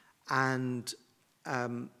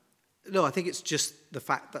 No, I think it's just the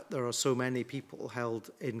fact that there are so many people held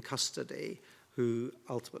in custody who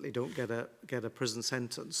ultimately don't get a prison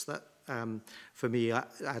sentence that, for me,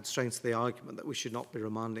 adds strength to the argument that we should not be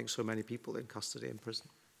remanding so many people in custody in prison.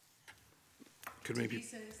 Could maybe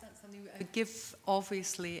Teresa, is that something I give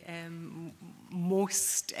obviously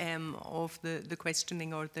most of the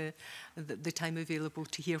questioning or the time available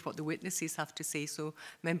to hear what the witnesses have to say. So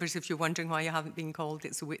members, if you're wondering why you haven't been called,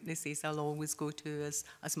 it's the witnesses I'll always go to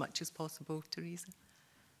as much as possible. Teresa.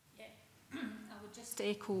 Yeah, I would just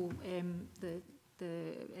echo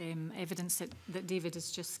the evidence that David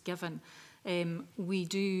has just given. We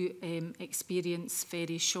do experience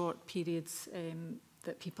very short periods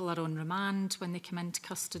that people are on remand when they come into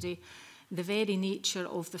custody. The very nature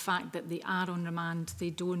of the fact that they are on remand, they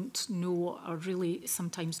don't know or really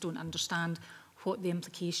sometimes don't understand what the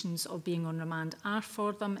implications of being on remand are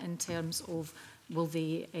for them in terms of will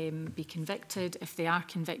they be convicted? If they are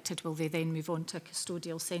convicted, will they then move on to a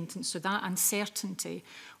custodial sentence? So that uncertainty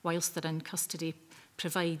whilst they're in custody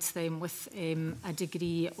provides them with a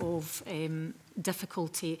degree of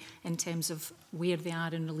difficulty in terms of where they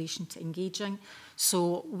are in relation to engaging.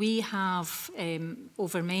 So we have,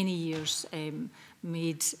 over many years,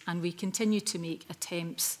 made, and we continue to make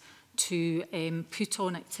attempts to put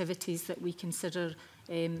on activities that we consider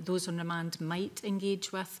those on remand might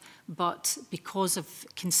engage with, but because of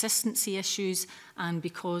consistency issues and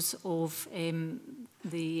because of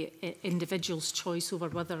the individual's choice over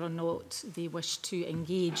whether or not they wish to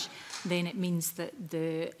engage, then it means that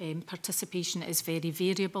the participation is very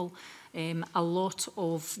variable. A lot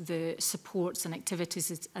of the supports and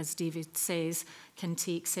activities, as David says, can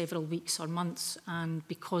take several weeks or months, and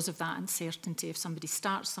because of that uncertainty, if somebody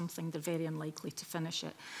starts something, they're very unlikely to finish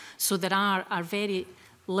it. So there are very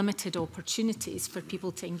limited opportunities for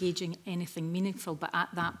people to engage in anything meaningful, but at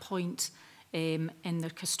that point in their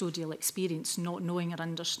custodial experience, not knowing or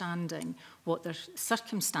understanding what their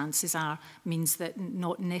circumstances are means that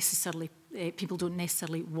not necessarily people don't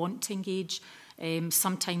necessarily want to engage.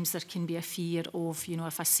 Sometimes there can be a fear of, you know,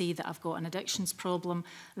 if I say that I've got an addictions problem,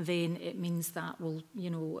 then it means that will, you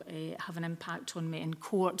know, have an impact on me in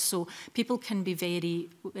court. So people can be very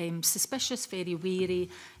suspicious, very wary,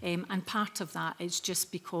 and part of that is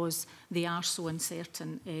just because they are so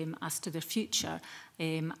uncertain as to their future,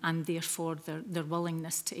 and therefore their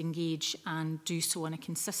willingness to engage and do so in a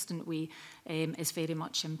consistent way is very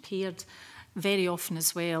much impaired. Very often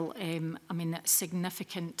as well, I mean,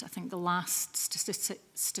 significant, I think the last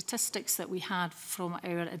statistics that we had from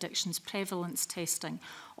our addictions prevalence testing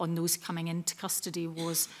on those coming into custody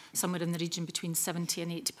was somewhere in the region between 70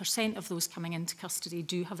 and 80% of those coming into custody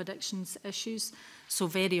do have addictions issues. So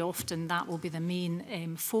very often that will be the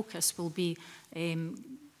main focus, will be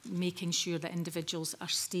making sure that individuals are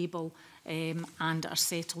stable and are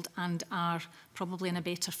settled and are probably in a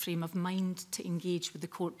better frame of mind to engage with the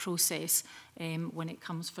court process when it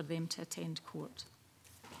comes for them to attend court.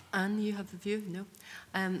 Anne, you have a view? No.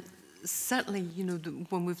 Certainly, you know,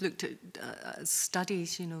 when we've looked at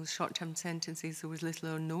studies, you know, short-term sentences, there was little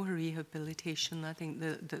or no rehabilitation. I think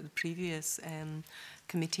the previous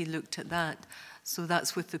committee looked at that. So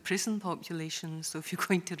that's with the prison population. So if you're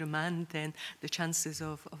going to remand, then the chances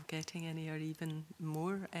of getting any are even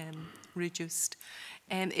more reduced.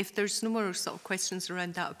 If there's no more sort of questions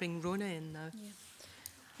around that, I'll bring Rona in now. Yeah.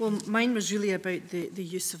 Well, mine was really about the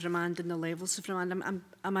use of remand and the levels of remand.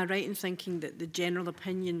 Am I right in thinking that the general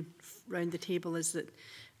opinion around the table is that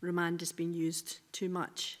remand is being used too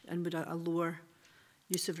much, and would a lower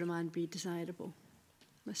use of remand be desirable?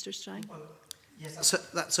 Mr. Strang? Well, yes,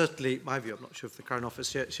 that's certainly my view. I'm not sure if the Crown Office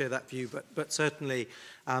share that view, but certainly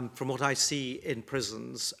from what I see in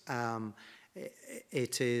prisons,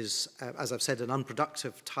 it is, as I've said, an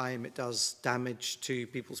unproductive time. It does damage to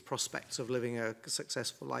people's prospects of living a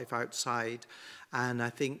successful life outside. And I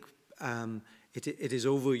think it is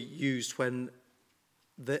overused when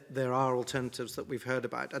there are alternatives that we've heard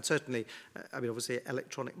about. And certainly, I mean, obviously,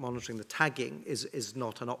 electronic monitoring, the tagging is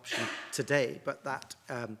not an option today, but that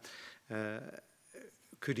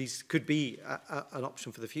could be an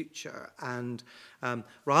option for the future. And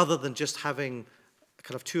rather than just having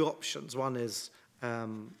kind of two options. One is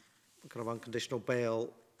kind of unconditional bail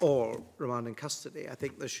or remand in custody. I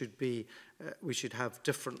think there should be, we should have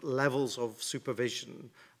different levels of supervision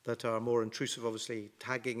that are more intrusive. Obviously,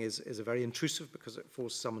 tagging is a very intrusive because it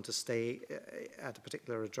forces someone to stay at a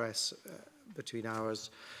particular address between hours.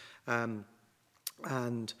 There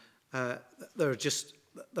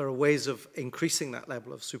are ways of increasing that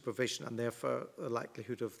level of supervision and therefore the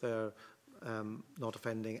likelihood of their not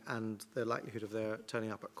offending and the likelihood of their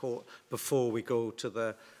turning up at court before we go to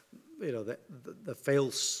the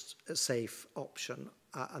fail-safe option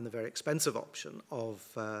and the very expensive option of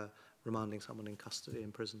remanding someone in custody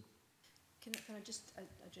in prison. Can I just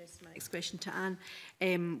address my next question to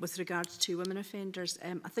Anne with regards to women offenders?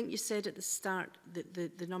 I think you said at the start that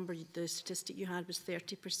the statistic you had was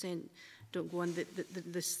 30% don't go on.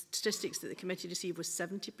 The statistics that the committee received was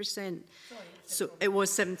 70%. Sorry, so it was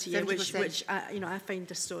 70%, yeah, which I find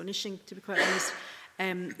astonishing, to be quite honest.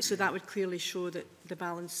 So that would clearly show that the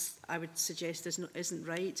balance, I would suggest, isn't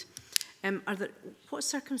right. What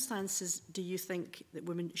circumstances do you think that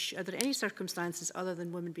women, are there any circumstances other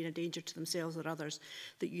than women being a danger to themselves or others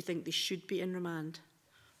that you think they should be in remand?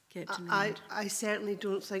 I certainly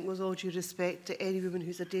don't think, with all due respect, that any woman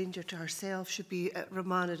who's a danger to herself should be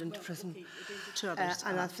remanded into prison. To others,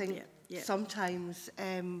 and I think sometimes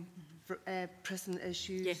prison is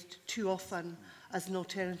used too often as an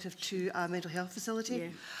alternative to a mental health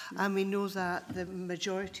facility. And we know that the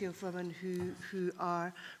majority of women who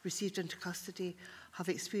are received into custody have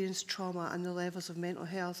experienced trauma, and the levels of mental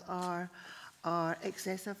health are are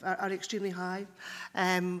excessive, are extremely high.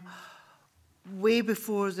 Way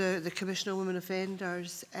before the Commission on Women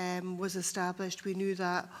Offenders was established, we knew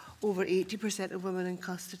that over 80% of women in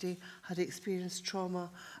custody had experienced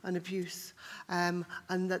trauma and abuse, and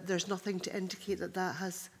that there's nothing to indicate that that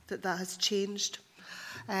has changed.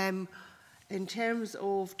 In terms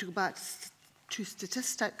of, to go back to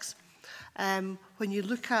statistics, when you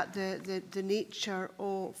look at the nature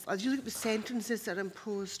of, as you look at the sentences that are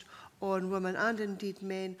imposed on women and indeed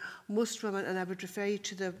men, most women, and I would refer you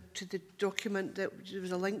to the document that there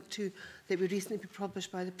was a link to that we recently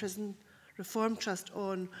published by the Prison Reform Trust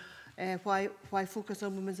on why focus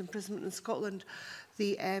on women's imprisonment in Scotland.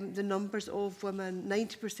 The numbers of women,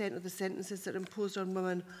 90% of the sentences that are imposed on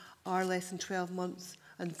women are less than 12 months,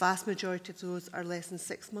 and the vast majority of those are less than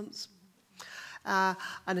 6 months.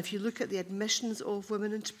 And if you look at the admissions of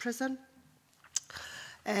women into prison,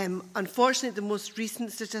 unfortunately, the most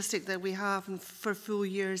recent statistic that we have for full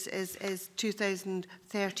years is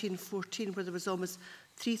 2013-14, where there was almost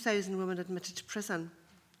 3,000 women admitted to prison.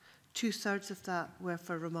 2/3 of that were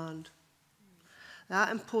for remand. That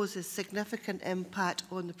imposes significant impact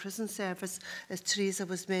on the prison service, as Teresa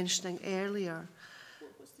was mentioning earlier.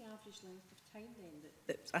 What's the average length of time then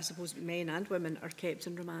that I suppose men and women are kept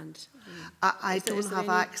in remand? I don't have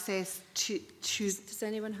access to does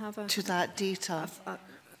anyone have to that data.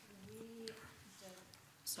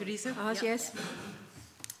 Teresa? Yes.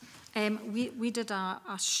 We did a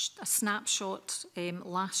snapshot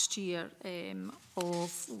last year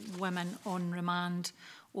of women on remand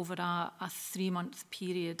over a 3-month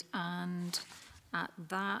period, and at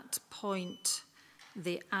that point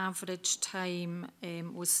the average time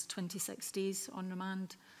was 26 days on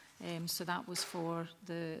remand, so that was for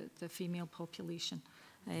the female population.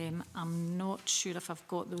 I'm not sure if I've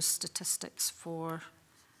got those statistics for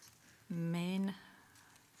men.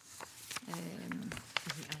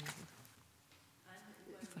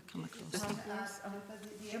 If I come across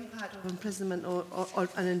the impact of imprisonment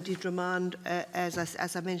and indeed remand,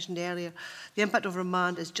 as I mentioned earlier, the impact of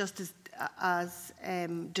remand is just as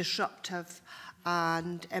disruptive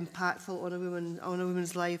and impactful on a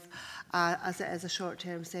woman's life as it is a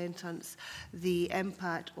short-term sentence. The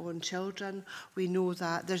impact on children, we know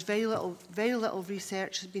that there's very little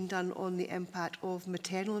research has been done on the impact of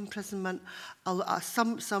maternal imprisonment.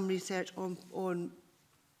 Some research on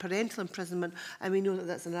parental imprisonment, and we know that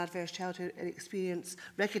that's an adverse childhood experience,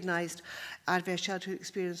 recognised adverse childhood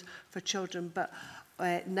experience for children, but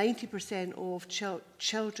 90% of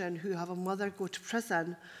children who have a mother go to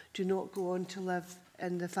prison do not go on to live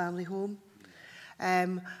in the family home.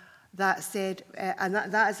 That said, and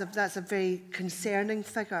that's a very concerning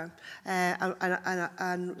figure,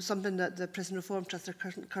 and something that the Prison Reform Trust are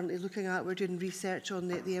currently looking at. We're doing research on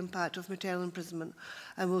the impact of maternal imprisonment,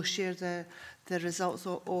 and we'll share the results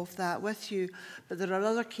of that with you. But there are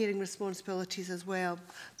other caring responsibilities as well.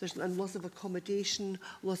 There's loss of accommodation,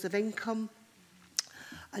 loss of income.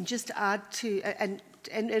 And just to add to, and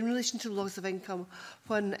in relation to loss of income,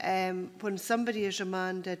 when somebody is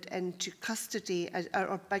remanded into custody,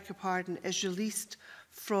 or beg your pardon, is released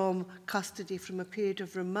from custody from a period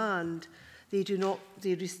of remand, they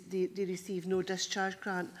receive no discharge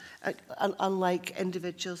grant, unlike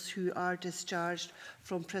individuals who are discharged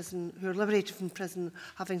from prison, who are liberated from prison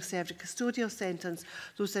having served a custodial sentence.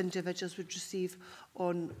 Those individuals would receive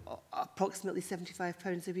on approximately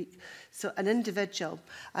 £75 a week. So an individual,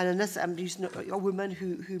 and in this I'm using a woman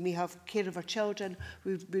who may have care of her children,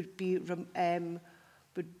 would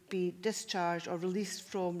be discharged or released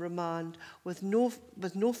from remand with no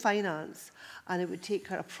finance, and it would take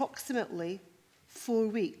her approximately 4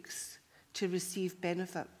 weeks to receive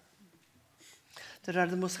benefit. There are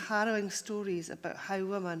the most harrowing stories about how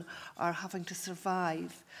women are having to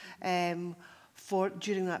survive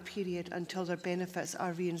during that period until their benefits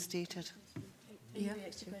are reinstated. Yeah.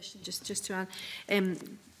 Just to add,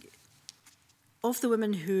 of the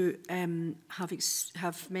women who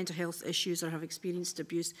have mental health issues or have experienced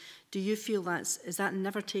abuse, do you feel is that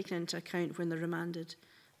never taken into account when they're remanded?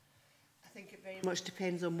 I think it very much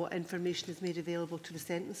depends on what information is made available to the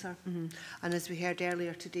sentencer. And as we heard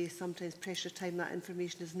earlier today, sometimes pressure time, that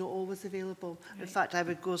information is not always available. Right. In fact, I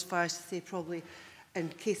would go as far as to say probably in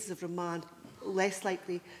cases of remand, less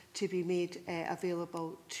likely to be made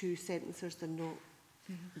available to sentencers than not.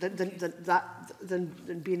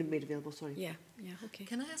 Than being made available, sorry. Yeah, okay.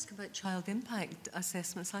 Can I ask about child impact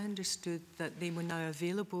assessments? I understood that they were now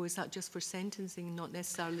available. Is that just for sentencing, not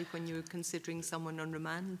necessarily when you're considering someone on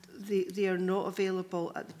remand? They are not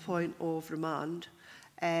available at the point of remand,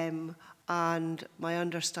 and my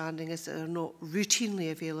understanding is that they're not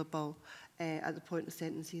routinely available at the point of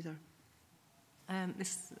sentence either.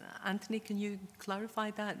 Ms. Anthony, can you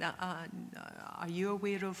clarify that? Are you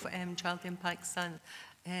aware of child impacts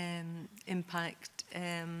and impact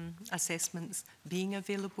assessments being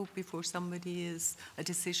available before a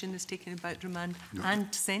decision is taken about remand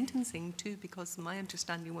and sentencing too? Because my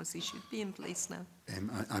understanding was they should be in place now.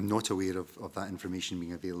 I'm not aware of that information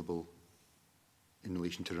being available in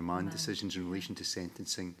relation to remand decisions. In relation to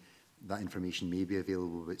sentencing, that information may be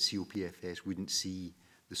available, but COPFS wouldn't see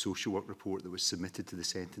the social work report that was submitted to the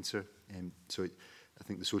sentencer. So I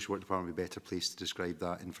think the social work department would be better placed to describe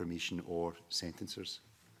that information or sentencers.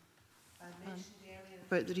 I mentioned earlier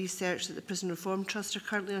about the research that the Prison Reform Trust are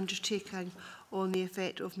currently undertaking on the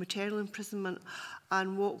effect of maternal imprisonment,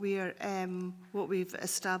 and what we've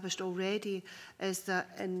established already is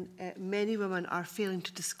that many women are failing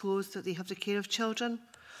to disclose that they have the care of children,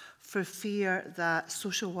 for fear that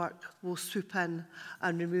social work will swoop in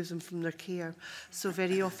and remove them from their care. So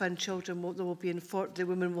very often children the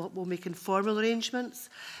women will make informal arrangements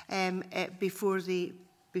before they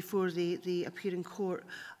appear in court,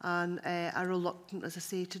 and are reluctant, as I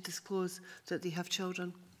say, to disclose that they have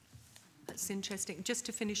children. That's interesting. Just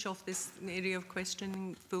to finish off this area of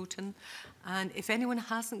questioning, Fulton, and if anyone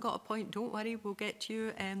hasn't got a point, don't worry, we'll get to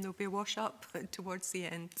you, and there'll be a wash up towards the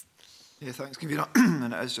end. Yeah, thanks, Convenor.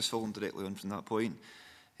 And it is just following directly on from that point.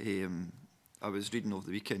 I was reading over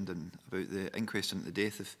the weekend about the inquest into the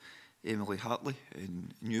death of Emily Hartley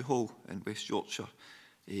in Newhall in West Yorkshire.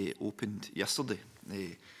 Opened yesterday.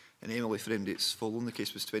 And Emily, for anybody's following the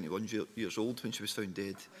case, was 21 years old when she was found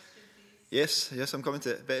dead. Yes, I'm coming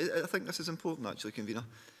to it. But I think this is important, actually, Convenor.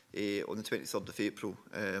 On the 23rd of April,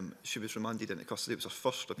 she was remanded into custody. It was her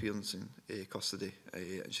first appearance in custody,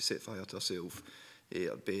 and she set fire to herself.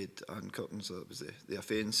 Her bed and curtains, that was the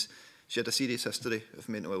offence. She had a serious history of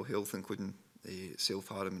mental ill health, including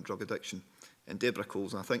self-harm and drug addiction. And Deborah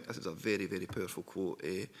Coles, and I think this is a very, very powerful quote,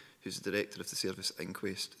 who's the director of the service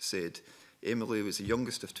inquest, said, Emily was the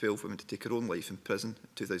youngest of 12 women to take her own life in prison in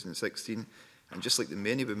 2016, and just like the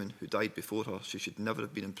many women who died before her, she should never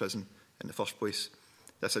have been in prison in the first place.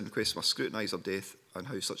 This inquest must scrutinise her death and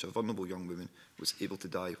how such a vulnerable young woman was able to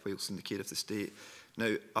die whilst in the care of the state.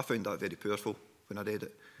 Now, I found that very powerful when I read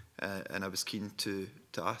it, and I was keen to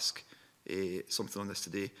ask something on this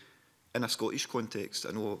today. In a Scottish context,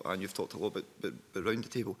 I know, and you've talked a lot about around the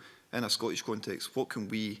table, in a Scottish context, what can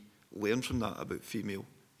we learn from that about female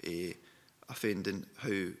offending, how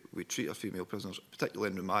we treat our female prisoners,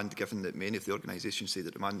 particularly in remand, given that many of the organisations say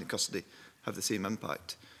that remand and custody have the same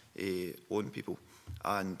impact on people,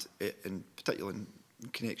 and in particular in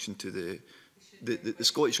connection to the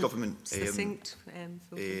Scottish Government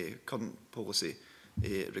current policy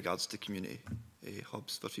regards to community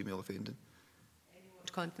hubs for female offending.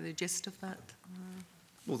 To go into the gist of that?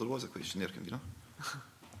 Well, there was a question there, Convenor.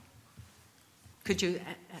 Could you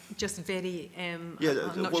just very, I'm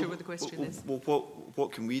not sure what the question is. Well,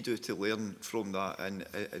 what can we do to learn from that and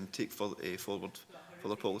take forward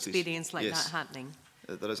further policies? Experience like that happening?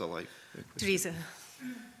 There is a live. Teresa.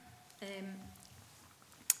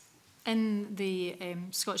 In the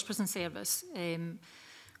Scottish Prison Service,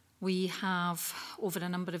 we have, over a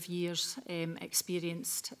number of years,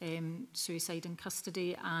 experienced suicide in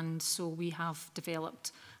custody, and so we have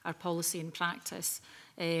developed our policy and practice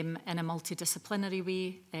in a multidisciplinary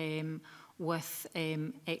way with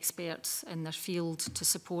experts in their field to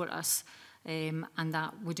support us, and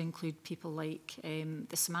that would include people like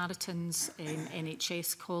the Samaritans,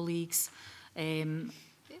 NHS colleagues,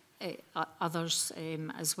 others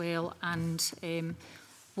as well. And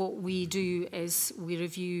what we do is we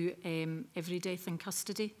review every death in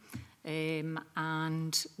custody,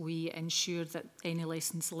 and we ensure that any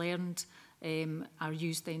lessons learned are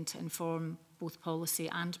used then to inform both policy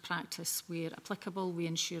and practice where applicable. We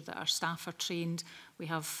ensure that our staff are trained. We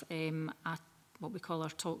have what we call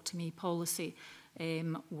our Talk to Me policy,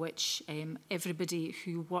 which everybody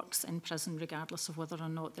who works in prison, regardless of whether or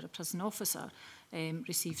not they're a prison officer,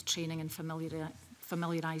 receives training and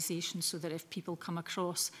familiarisation, so that if people come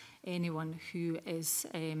across anyone who is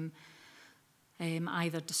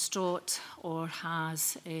either distraught or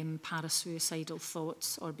has parasuicidal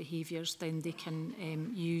thoughts or behaviours, then they can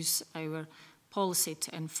use our policy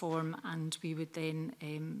to inform, and we would then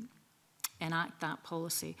enact that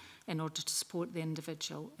policy in order to support the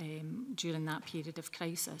individual during that period of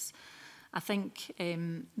crisis. I think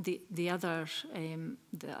the other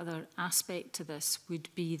aspect to this would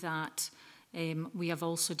be that We have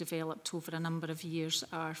also developed over a number of years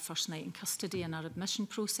our first night in custody and our admission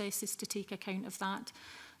processes to take account of that,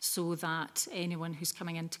 so that anyone who's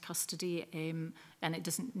coming into custody, and it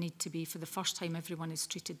doesn't need to be for the first time, everyone is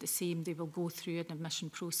treated the same. They will go through an admission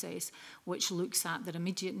process which looks at their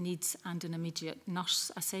immediate needs and an immediate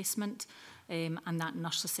nurse assessment, and that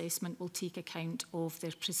nurse assessment will take account of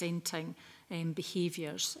their presenting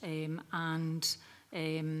behaviours and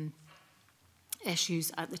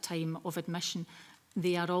issues at the time of admission.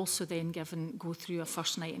 They are also then go through a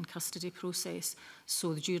first night in custody process.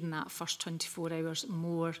 So during that first 24 hours,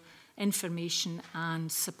 more information and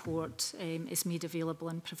support is made available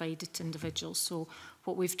and provided to individuals. So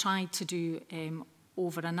what we've tried to do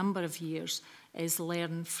over a number of years is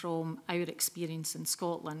learn from our experience in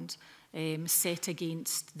Scotland, set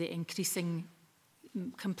against the increasing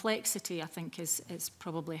complexity, I think is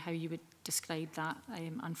probably how you would describe that,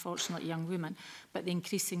 unfortunately, young women, but the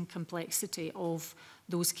increasing complexity of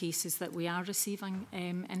those cases that we are receiving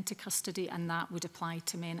into custody, and that would apply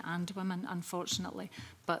to men and women, unfortunately.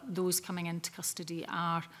 But those coming into custody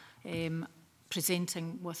are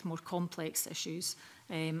presenting with more complex issues,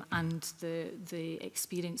 and the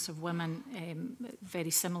experience of women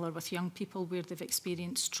very similar with young people where they've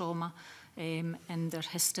experienced trauma in their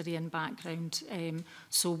history and background.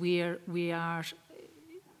 So we are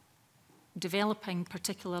developing,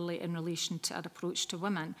 particularly in relation to our approach to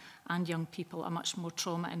women and young people, a much more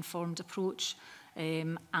trauma-informed approach,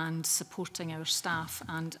 and supporting our staff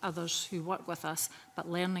and others who work with us, but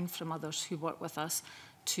learning from others who work with us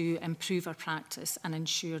to improve our practice and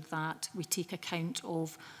ensure that we take account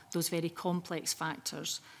of those very complex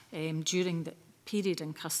factors during the period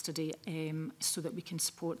in custody, so that we can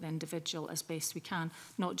support the individual as best we can,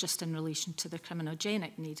 not just in relation to their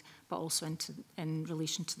criminogenic need, but also in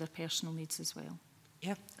relation to their personal needs as well.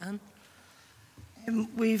 Yeah, Anne?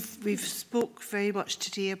 We've spoke very much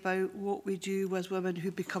today about what we do with women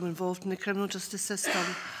who become involved in the criminal justice system,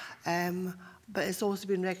 but it's also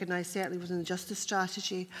been recognised, certainly within the justice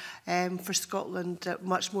strategy for Scotland, that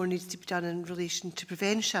much more needs to be done in relation to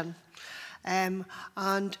prevention.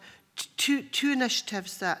 And two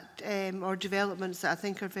initiatives that or developments that I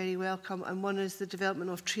think are very welcome, and one is the development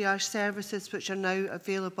of triage services, which are now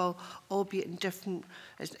available, albeit in different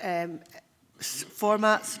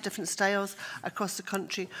formats, different styles across the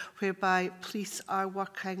country, whereby police are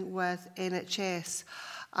working with NHS,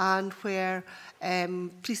 and where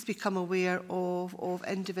police become aware of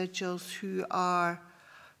individuals who are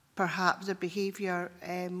perhaps their behaviour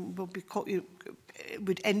will be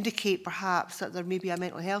would indicate perhaps that there may be a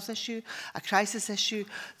mental health issue, a crisis issue,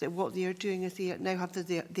 that what they are doing is they now have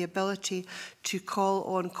the ability to call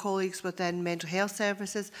on colleagues within mental health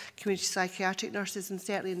services, community psychiatric nurses, and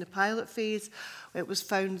certainly in the pilot phase, it was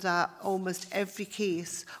found that almost every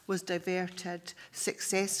case was diverted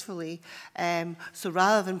successfully. So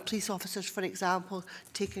rather than police officers, for example,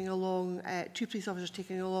 taking along, two police officers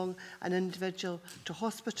taking along an individual to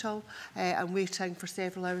hospital and waiting for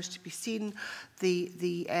several hours to be seen,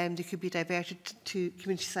 they could be diverted to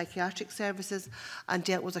community psychiatric services and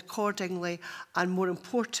dealt with accordingly, and more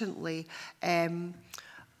importantly,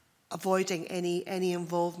 avoiding any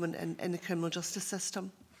involvement in the criminal justice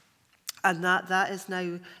system. And that is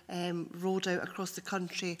now rolled out across the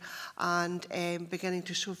country and beginning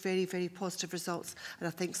to show very, very positive results, and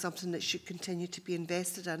I think something that should continue to be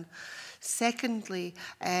invested in. Secondly,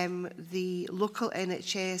 the local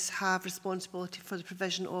NHS have responsibility for the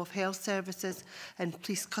provision of health services and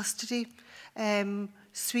police custody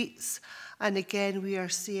suites. And again, we are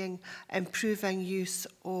seeing improving use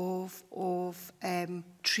of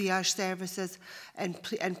triage services in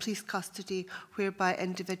police custody, whereby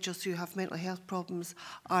individuals who have mental health problems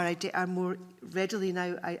are more readily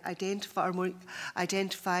now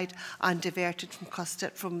identified and diverted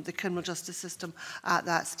from the criminal justice system at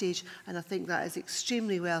that stage. And I think that is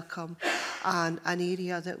extremely welcome and an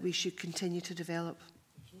area that we should continue to develop.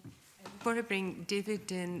 Before I bring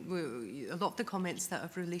David in, a lot of the comments that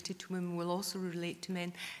have related to women will also relate to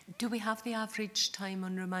men. Do we have the average time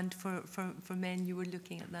on remand for men? You were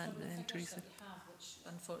looking at that, Teresa. Which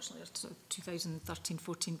unfortunately are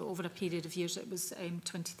 2013-14, but over a period of years it was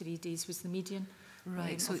 23 days was the median.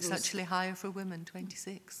 Right, so it's actually higher for women,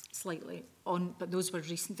 26? Slightly, but those were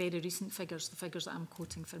very recent figures. The figures that I'm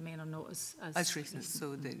quoting for men are not as recent,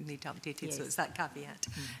 so they need updated, yes. So it's that caveat.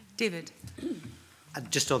 David? And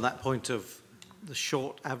just on that point of the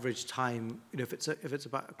short average time, if it's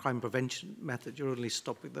about a crime prevention method, you're only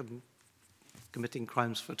stopping them committing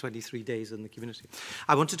crimes for 23 days in the community.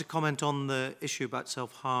 I wanted to comment on the issue about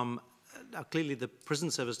self-harm. Now, clearly, the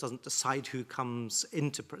prison service doesn't decide who comes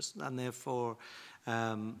into prison, and therefore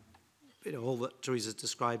all that Teresa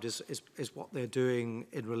described is what they're doing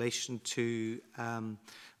in relation to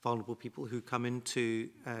vulnerable people who come into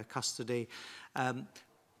custody.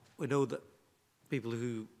 We know that people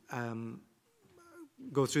who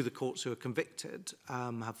go through the courts who are convicted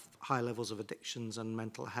have high levels of addictions and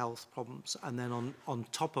mental health problems. And then on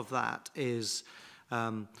top of that is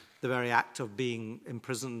the very act of being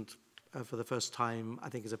imprisoned for the first time, I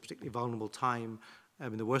think is a particularly vulnerable time. I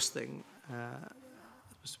mean, the worst thing,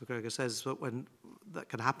 Mr. McGregor says, that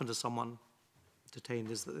can happen to someone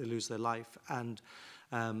detained is that they lose their life. And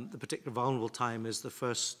the particular vulnerable time is the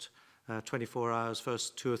first 24 hours,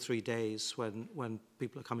 first 2 or 3 days when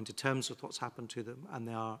people are coming to terms with what's happened to them, and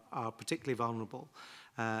they are particularly vulnerable.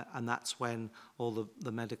 And that's when all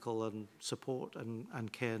the medical and support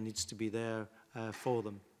and care needs to be there for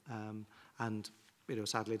them. And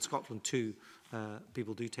sadly in Scotland too,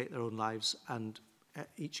 people do take their own lives, and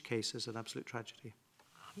each case is an absolute tragedy.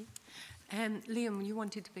 Liam, you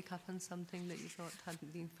wanted to pick up on something that you thought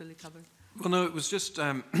hadn't been fully covered. Well, no, it was just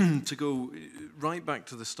to go right back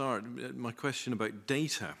to the start, my question about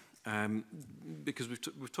data, because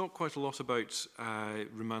we've talked quite a lot about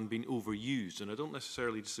remand being overused, and I don't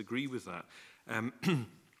necessarily disagree with that.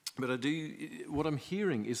 But what I'm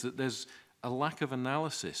hearing is that there's a lack of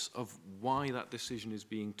analysis of why that decision is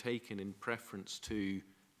being taken in preference to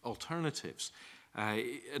alternatives.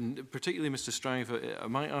 And particularly, Mr. Strang, I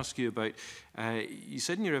might ask you about, you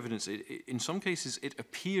said in your evidence, in some cases it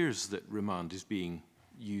appears that remand is being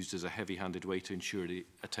used as a heavy-handed way to ensure the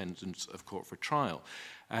attendance of court for trial.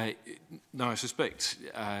 Now, I suspect,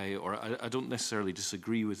 or I don't necessarily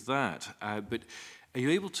disagree with that, but are you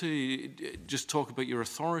able to just talk about your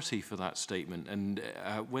authority for that statement, and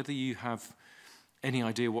whether you have any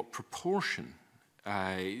idea what proportion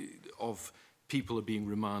of people are being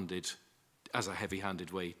remanded as a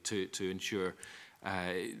heavy-handed way to ensure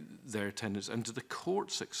their attendance? And do the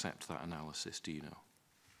courts accept that analysis, do you know?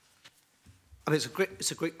 I mean,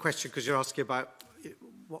 it's a great question, because you're asking about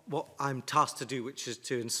what I'm tasked to do, which is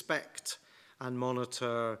to inspect and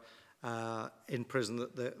monitor in prison,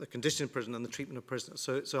 the condition in prison and the treatment of prisoners.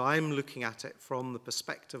 So I'm looking at it from the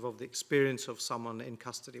perspective of the experience of someone in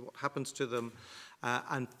custody, what happens to them,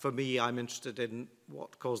 and for me, I'm interested in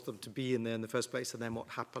what caused them to be in there in the first place, and then what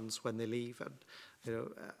happens when they leave. And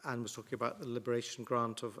Anne was talking about the liberation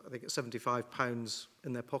grant of, I think it's £75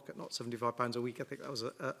 in their pocket, not £75 a week. I think that was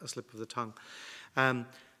a slip of the tongue.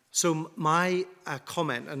 So my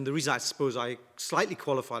comment, and the reason I suppose I slightly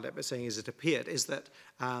qualified it by saying is it appeared, is that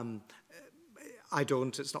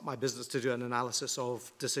it's not my business to do an analysis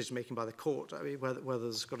of decision-making by the court. I mean, whether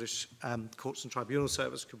the Scottish Courts and Tribunal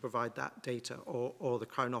Service could provide that data, or the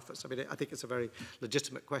Crown Office. I mean, I think it's a very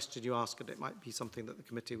legitimate question you ask, and it might be something that the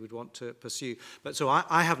committee would want to pursue. But so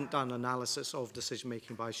I haven't done analysis of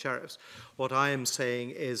decision-making by sheriffs. What I am saying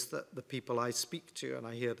is that the people I speak to, and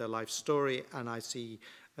I hear their life story, and I see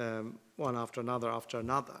one after another,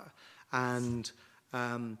 and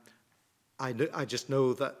I just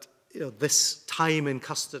know that this time in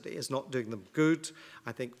custody is not doing them good.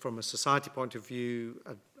 I think from a society point of view,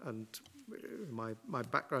 and my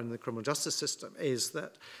background in the criminal justice system is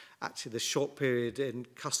that actually the short period in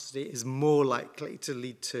custody is more likely to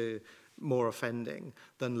lead to more offending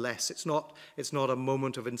than less. It's not a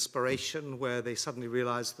moment of inspiration where they suddenly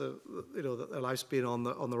realise that their life's been on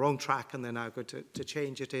the wrong track and they're now going to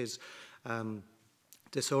change. It is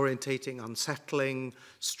disorientating, unsettling,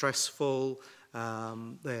 stressful.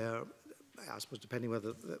 They're, I suppose, depending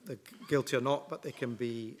whether they're guilty or not, but they can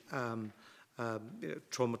be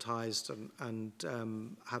traumatised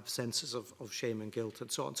and have senses of shame and guilt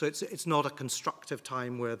and so on. So it's not a constructive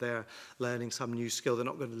time where they're learning some new skill. They're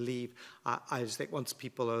not going to leave. I just think once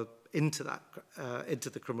people are into that, into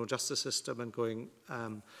the criminal justice system and going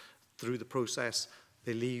through the process,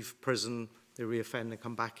 they leave prison, they reoffend and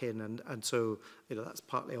come back in. And so that's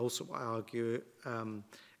partly also why I argue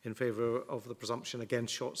in favour of the presumption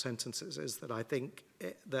against short sentences, is that I think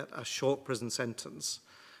that a short prison sentence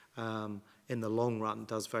in the long run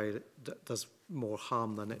does more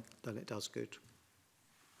harm than it does good.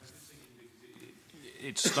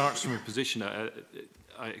 It starts from a position, I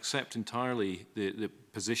accept entirely the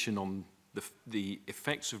position on the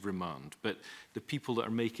effects of remand, but the people that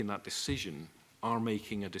are making that decision are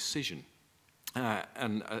making a decision.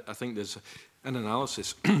 And I think there's an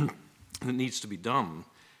analysis that needs to be done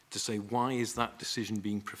to say, why is that decision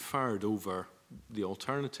being preferred over the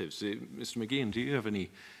alternatives? Mr. McGeehan, do you have any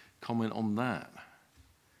comment on that?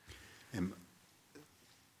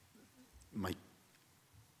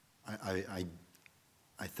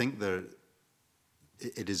 I think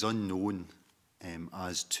it is unknown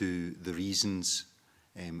as to the reasons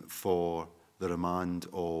for the remand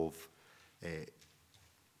of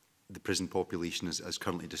the prison population as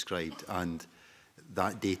currently described, and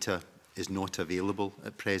that data is not available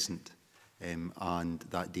at present, and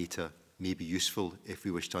that data may be useful if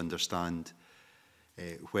we wish to understand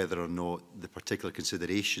whether or not the particular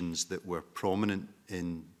considerations that were prominent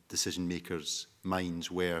in decision makers' minds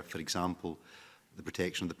were, for example, the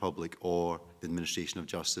protection of the public or the administration of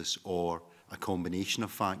justice or a combination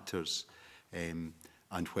of factors,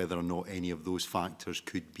 and whether or not any of those factors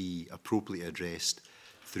could be appropriately addressed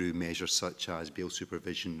through measures such as bail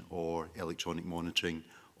supervision or electronic monitoring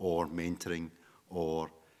or mentoring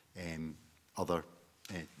or other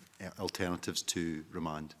alternatives to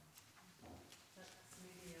remand.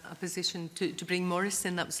 A position to bring Maurice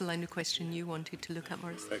in. That was the line of question you wanted to look at,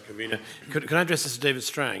 Maurice. Convenor. Can I address this to David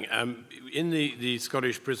Strang? In the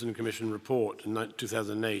Scottish Prison Commission report in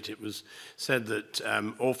 2008, it was said that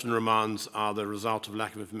often remands are the result of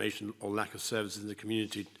lack of information or lack of services in the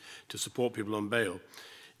community to support people on bail.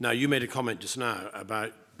 Now, you made a comment just now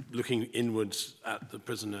about looking inwards at the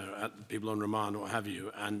prisoner, at the people on remand, or what have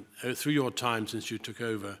you, and through your time since you took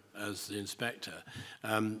over as the inspector,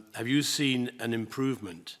 have you seen an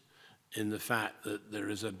improvement in the fact that there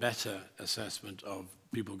is a better assessment of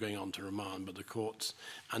people going on to remand by the courts,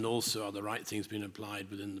 and also are the right things being applied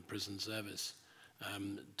within the prison service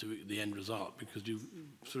to the end result? Because you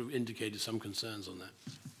sort of indicated some concerns on that.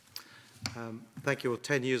 Thank you. Well,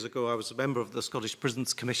 10 years ago, I was a member of the Scottish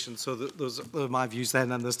Prisons Commission, so those were my views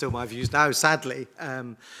then, and they're still my views now, sadly.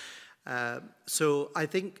 So I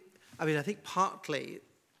think partly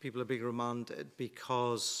people are being remanded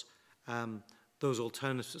because those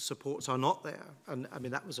alternative supports are not there. And I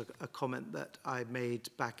mean, that was a comment that I made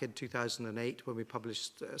back in 2008 when we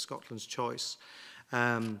published Scotland's Choice.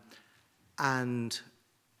 And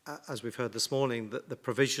as we've heard this morning, the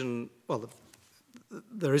provision, well,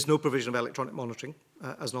 there is no provision of electronic monitoring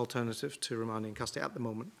as an alternative to remanding in custody at the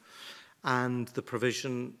moment. And the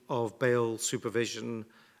provision of bail supervision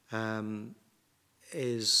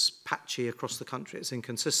is patchy across the country. It's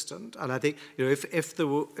inconsistent. And I think, you know, if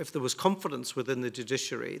there was confidence within the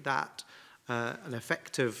judiciary that an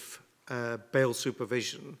effective bail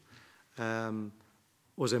supervision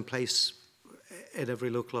was in place in every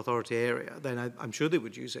local authority area, then I'm sure they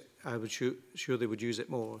would use it. I would sure they would use it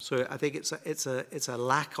more. So I think it's a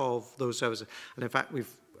lack of those services. And in fact,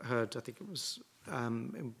 we've heard, I think it was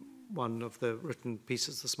in one of the written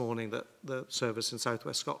pieces this morning, that the service in South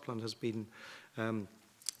West Scotland has been,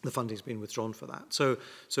 the funding's been withdrawn for that. So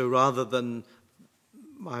rather than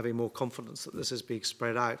having more confidence that this is being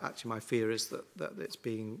spread out, actually my fear is that it's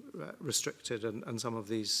being restricted, and some of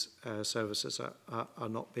these services are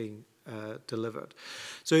not being delivered.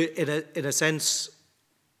 So in a sense,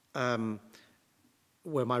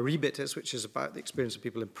 where my remit is, which is about the experience of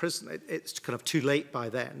people in prison, it's kind of too late by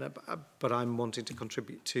then, but I'm wanting to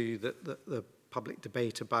contribute to the public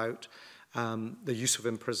debate about the use of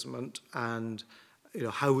imprisonment, and you know,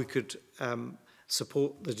 how we could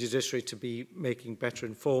support the judiciary to be making better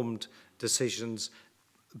informed decisions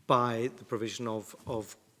by the provision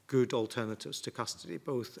of good alternatives to custody,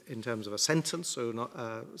 both in terms of a sentence, so not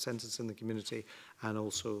a sentence in the community, and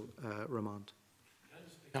also remand.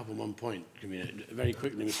 Up on one point, very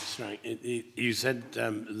quickly, Mr. Strang. You said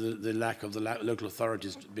the lack of the local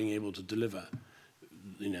authorities being able to deliver,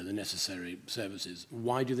 you know, the necessary services.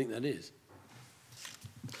 Why do you think that is?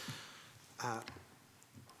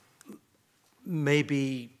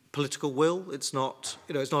 Maybe political will. It's not,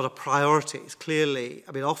 you know, it's not a priority. It's clearly,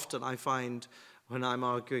 I mean, often I find when I'm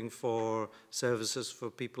arguing for services for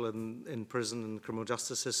people in prison and the criminal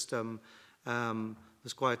justice system,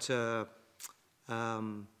 there's quite a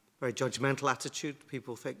very judgmental attitude.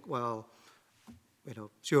 People think, well, you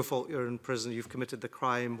know, it's your fault you're in prison, you've committed the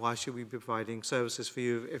crime, why should we be providing services for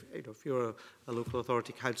you? If you're a local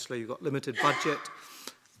authority councillor, you've got limited budget,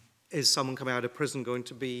 is someone coming out of prison going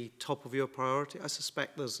to be top of your priority? I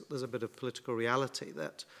suspect there's a bit of political reality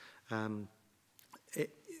that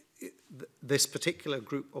this particular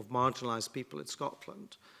group of marginalised people in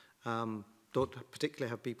Scotland don't particularly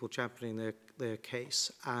have people championing their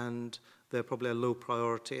case, and they're probably a low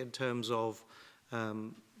priority in terms of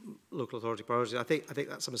local authority priorities. I think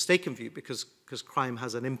that's a mistaken view, because crime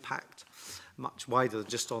has an impact much wider than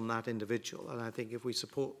just on that individual. And I think if we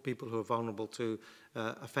support people who are vulnerable to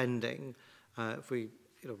offending, if we,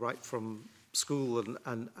 you know, right from school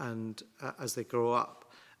and as they grow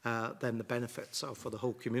up, then the benefits are for the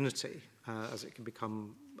whole community as it can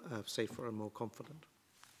become safer and more confident.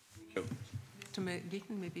 Thank you. Dr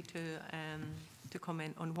McGeehan maybe to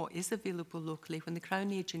comment on what is available locally. When the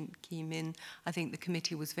Crown agent came in, I think the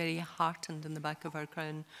committee was very heartened in the back of our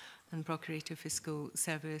Crown and Procurator Fiscal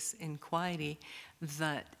Service inquiry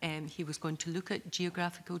that he was going to look at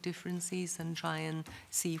geographical differences and try and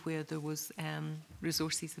see where there was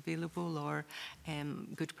resources available or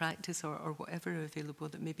good practice or whatever available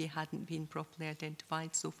that maybe hadn't been properly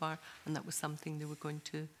identified so far, and that was something they were going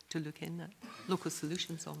to look in at. Local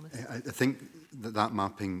solutions almost. I think that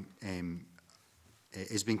mapping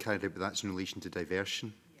is being carried out, but that's in relation to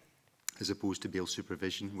diversion as opposed to bail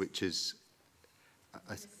supervision, which is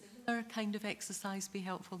Similar kind of exercise be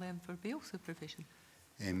helpful then for bail supervision?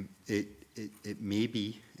 It may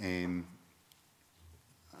be.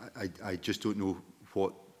 I just don't know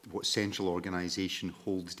what central organisation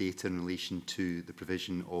holds data in relation to the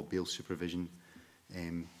provision of bail supervision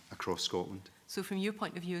across Scotland. So from your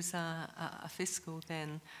point of view as a fiscal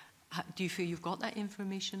then, do you feel you've got that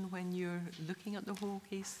information when you're looking at the whole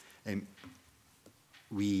case?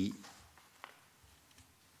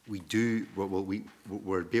 We do,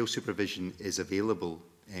 where bail supervision is available,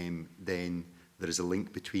 then there is a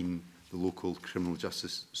link between the local criminal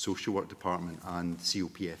justice social work department and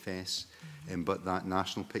COPFS, but that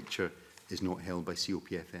national picture is not held by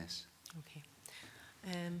COPFS. Okay.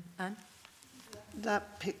 Anne?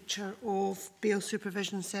 That picture of bail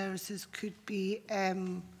supervision services could be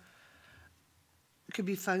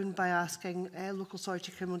found by asking local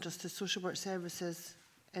authority criminal justice social work services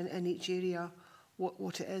in each area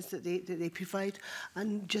what it is that they provide.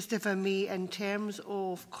 And just if I may, in terms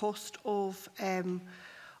of cost of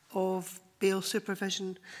bail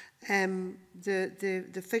supervision,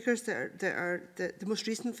 the figures that are the most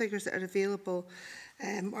recent figures that are available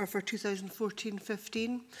are for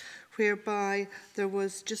 2014-15, whereby there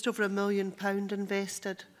was just over £1 million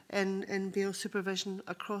invested in bail supervision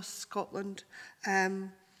across Scotland,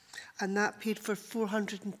 and that paid for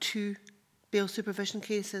 402 bail supervision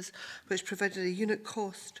cases, which provided a unit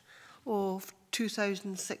cost of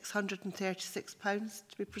 £2,636,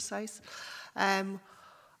 to be precise. And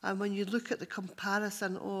when you look at the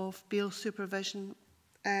comparison of bail supervision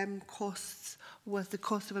costs with the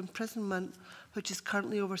cost of imprisonment, which is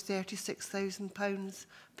currently over £36,000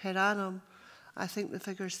 per annum, I think the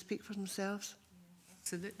figures speak for themselves.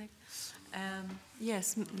 Absolutely.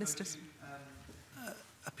 Yes, Mr.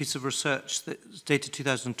 A piece of research that's dated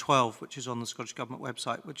 2012, which is on the Scottish Government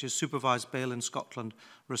website, which is Supervised Bail in Scotland,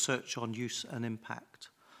 Research on Use and Impact.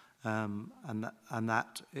 And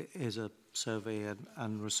that is a survey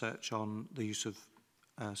and research on the use of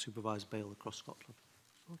supervised bail across Scotland.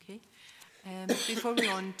 Okay. Before we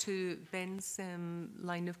go on to Ben's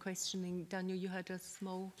line of questioning, Daniel, you had a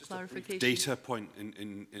small clarification. Data point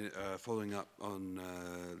in following up on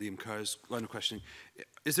Liam Kerr's line of questioning.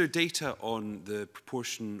 Is there data on the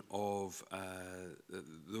proportion of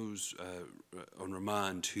those on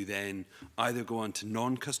remand who then either go on to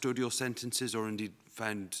non-custodial sentences or indeed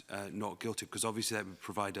found not guilty? Because obviously that would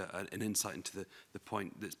provide an insight into the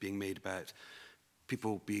point that's being made about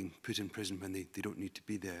people being put in prison when they don't need to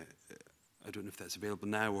be there. I don't know if that's available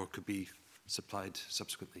now or could be supplied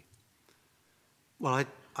subsequently. Well,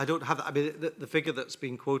 I don't have that. I mean, the figure that's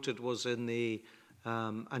been quoted was in the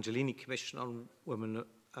Angelini Commission on Women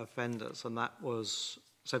Offenders, and that was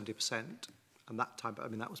 70%. And that time, I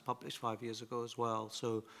mean, that was published 5 years ago as well.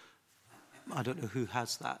 So I don't know who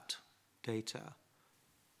has that data,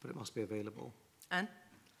 but it must be available. Anne?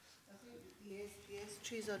 I think the SPS,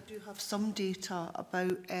 Teresa, do have some data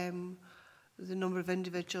about the number of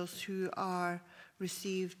individuals who are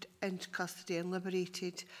received into custody and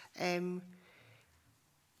liberated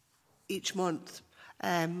each month.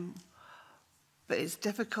 But it's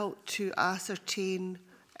difficult to ascertain.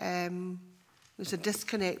 There's a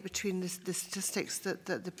disconnect between the statistics that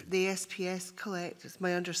the SPS collect, it's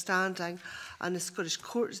my understanding, and the Scottish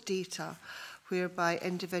Courts data, whereby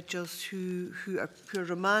individuals who are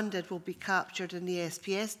remanded will be captured in the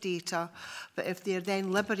SPS data, but if they are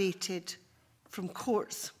then liberated from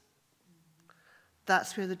courts,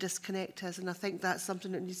 that's where the disconnect is, and I think that's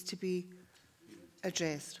something that needs to be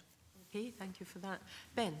addressed. Okay, thank you for that.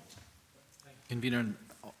 Ben? Convener,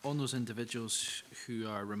 on those individuals who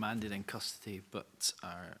are remanded in custody but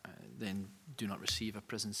are then do not receive a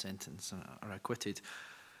prison sentence and are acquitted,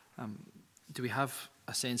 do we have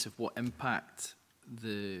a sense of what impact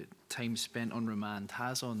the time spent on remand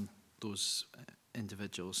has on those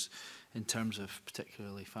individuals in terms of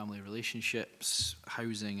particularly family relationships,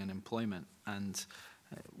 housing and employment, and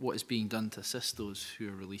what is being done to assist those who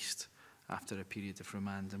are released after a period of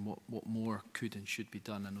remand, and what more could and should be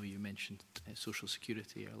done? I know you mentioned social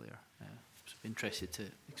security earlier. So I'm interested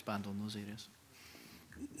to expand on those areas.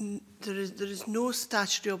 There is no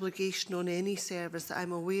statutory obligation on any service that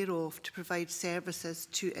I'm aware of to provide services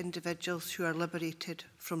to individuals who are liberated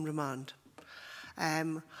from remand.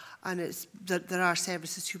 And there are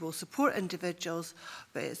services who will support individuals,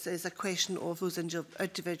 but it's a question of those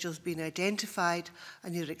individuals being identified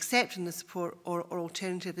and either accepting the support or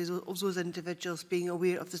alternatively of those individuals being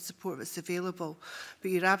aware of the support that's available.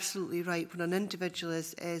 But you're absolutely right, when an individual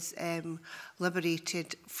is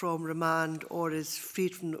liberated from remand or is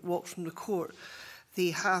freed from walked from the court,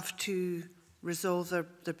 they have to resolve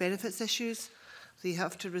their benefits issues. They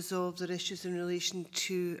have to resolve their issues in relation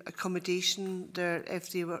to accommodation.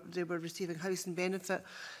 If they were receiving housing benefit,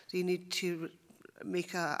 they need to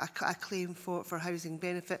make a claim for housing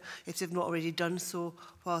benefit if they've not already done so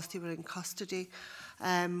whilst they were in custody.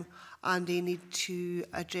 And they need to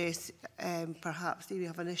address, perhaps they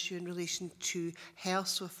have an issue in relation to health.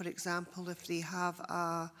 So, for example, if they have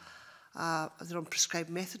if they're on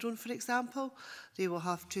prescribed methadone, for example, they will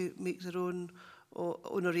have to make their own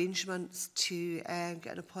arrangements to get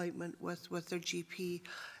an appointment with their GP.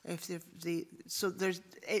 If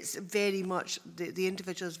it's very much the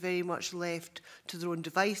individual is very much left to their own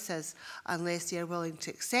devices unless they are willing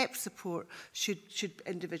to accept support. Should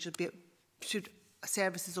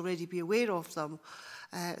services already be aware of them?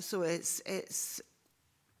 So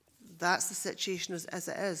that's the situation as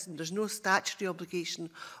it is. And there's no statutory obligation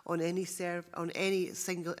on any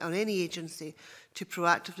agency to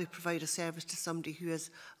proactively provide a service to somebody who is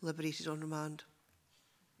liberated on remand.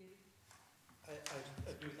 I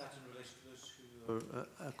agree with that in relation to those who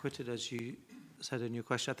are acquitted, as you said in your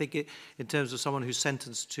question. I think in terms of someone who's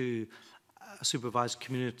sentenced to a supervised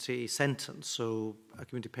community sentence, so a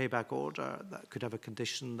community payback order, that could have a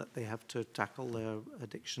condition that they have to tackle their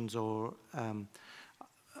addictions or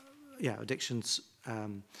addictions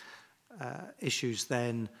issues,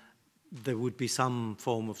 then there would be some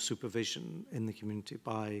form of supervision in the community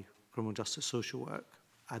by criminal justice social work,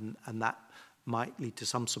 and that might lead to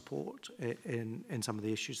some support in some of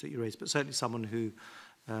the issues that you raised. But certainly someone who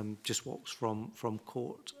just walks from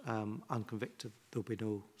court unconvicted, there'll be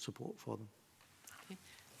no support for them. Okay.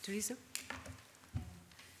 Teresa?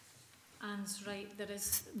 Anne's right,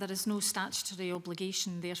 there is no statutory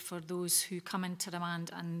obligation there for those who come into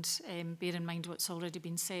remand, and bear in mind what's already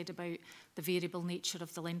been said about the variable nature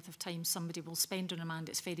of the length of time somebody will spend on remand.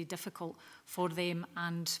 It's very difficult for them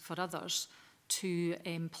and for others to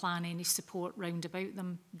plan any support round about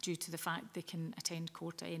them due to the fact they can attend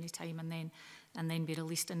court at any time and then be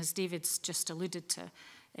released. And as David's just alluded to,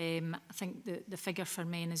 I think the figure for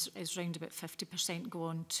men is round about 50% go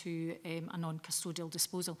on to a non-custodial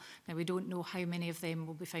disposal. Now, we don't know how many of them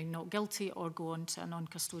will be found not guilty or go on to a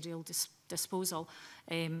non-custodial disposal.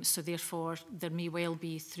 So therefore, there may well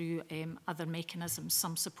be through other mechanisms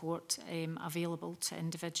some support available to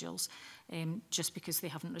individuals just because they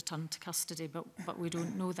haven't returned to custody, but we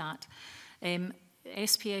don't know that.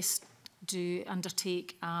 SPS do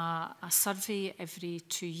undertake a survey every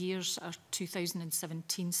 2 years. Our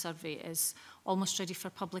 2017 survey is almost ready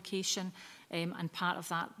for publication, and part of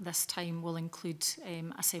that this time will include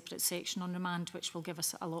a separate section on remand, which will give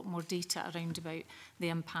us a lot more data around about the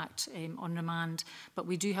impact on remand. But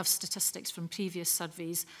we do have statistics from previous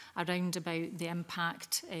surveys around about the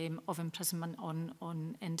impact of imprisonment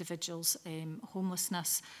on individuals'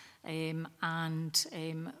 homelessness, and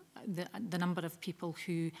the number of people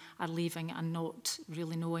who are leaving and not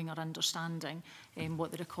really knowing or understanding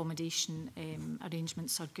what their accommodation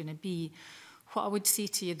arrangements are going to be. What I would say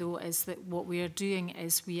to you, though, is that what we are doing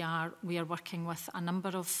is we are working with a number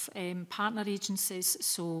of partner agencies.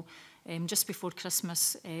 So just before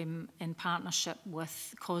Christmas, in partnership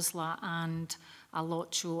with COSLA and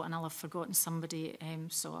Alotcho, and I'll have forgotten somebody,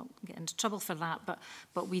 so I'll get into trouble for that,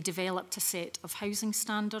 but we developed a set of housing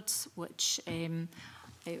standards which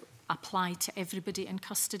apply to everybody in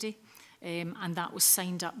custody. And that was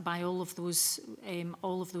signed up by all of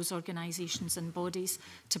those organisations and bodies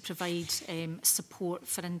to provide support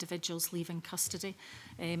for individuals leaving custody.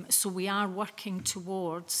 So we are working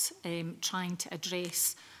towards trying to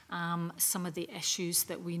address some of the issues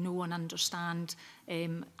that we know and understand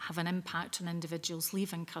have an impact on individuals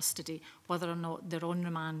leaving custody, whether or not they're on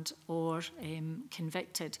remand or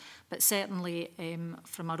convicted. But certainly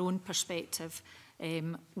from our own perspective,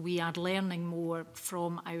 we are learning more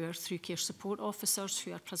from our through care support officers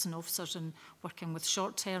who are prison officers and working with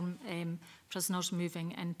short-term prisoners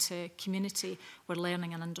moving into community. We're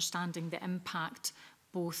learning and understanding the impact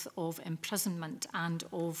both of imprisonment and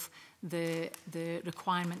of the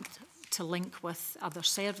requirement to link with other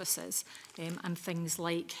services and things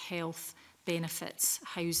like health, benefits,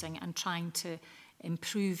 housing, and trying to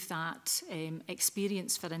improve that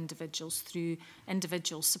experience for individuals through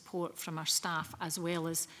individual support from our staff, as well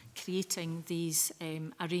as creating these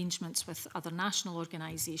arrangements with other national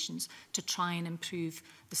organisations to try and improve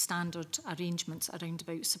the standard arrangements around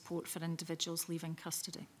about support for individuals leaving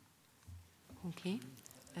custody. Okay.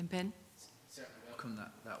 And Ben? Certainly welcome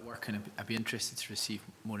that work, and I'd be interested to receive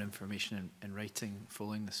more information in writing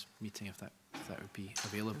following this meeting, if that would be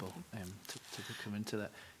available, to come into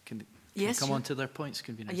that. Can yes, come on to their points,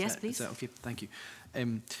 Convenor? Yes, please. Is that okay? Thank you.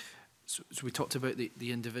 So we talked about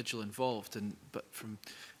the individual involved, but from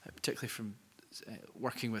particularly from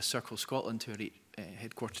working with Circle Scotland, who are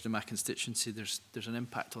headquartered in my constituency, there's an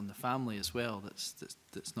impact on the family as well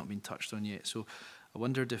that's not been touched on yet. So I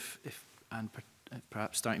wondered if and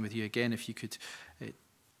perhaps starting with you again, if you could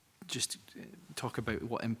just talk about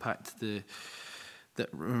what impact that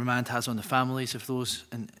remand has on the families of those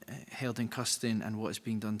held in custody, and what is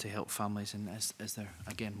being done to help families, and is there,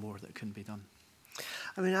 again, more that can be done?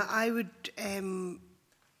 I mean, I would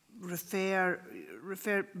refer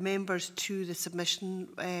members to the submission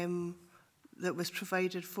that was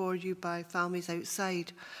provided for you by Families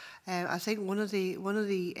Outside. I think one of the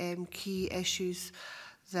key issues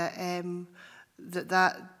that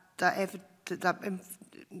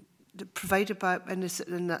provided by in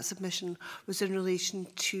that submission was in relation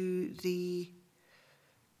to the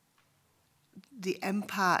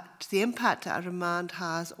impact that a remand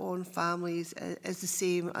has on families is the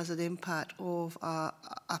same as the impact of a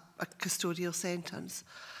custodial sentence,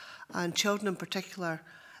 and children in particular.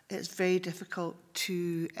 It's very difficult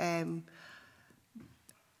to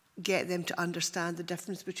get them to understand the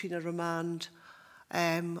difference between a remand.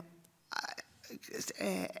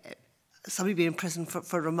 Somebody being in prison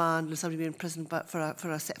for remand and somebody being in prison but for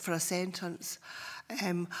a sentence,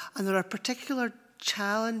 and there are particular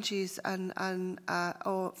challenges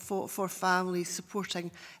for families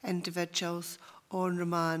supporting individuals on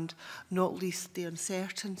remand, not least the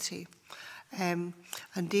uncertainty. And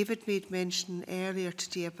David made mention earlier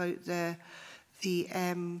today about the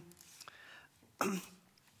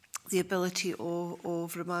ability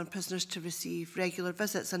of remand prisoners to receive regular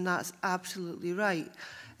visits, and that's absolutely right.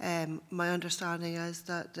 My understanding is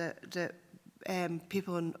that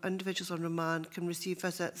people and individuals on remand can receive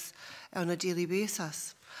visits on a daily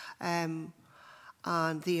basis, and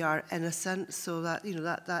they are innocent, so that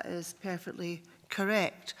that is perfectly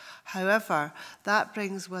correct. However, that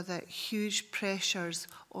brings with it huge pressures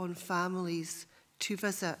on families to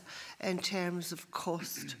visit in terms of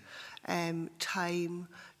cost, time,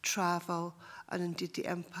 travel, and indeed the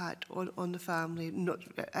impact on the family.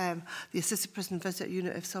 The assisted prison visit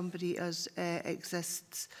unit, if somebody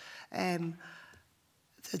exists,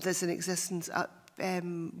 that's in existence,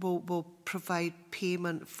 will provide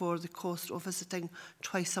payment for the cost of visiting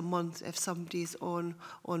twice a month if somebody's on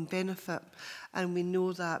benefit. And we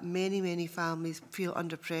know that many families feel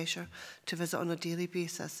under pressure to visit on a daily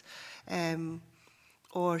basis,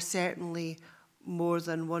 or certainly more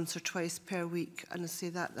than once or twice per week, and I say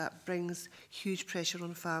that brings huge pressure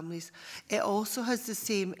on families. It also has the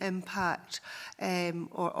same impact,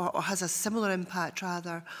 or has a similar impact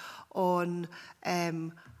rather, on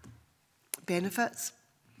benefits.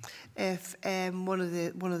 If one of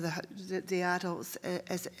the adults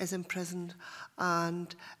is imprisoned,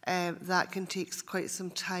 and that can take quite some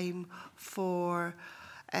time for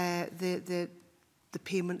the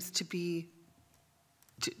payments to be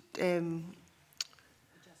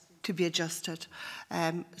adjusted.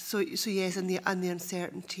 So yes, and the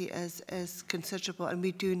uncertainty is considerable, and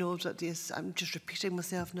we do know that this, I'm just repeating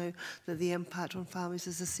myself now, that the impact on families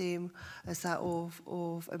is the same as that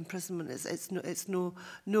of imprisonment. It's no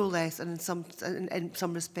less, and in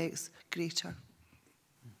some respects greater.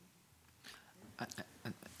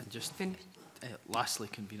 And just lastly,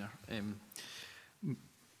 Convenor,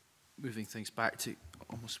 moving things back to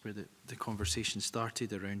almost where the conversation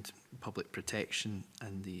started around public protection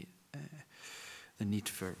and the need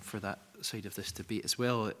for that side of this debate as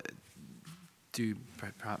well. Do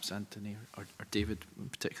perhaps Anthony or David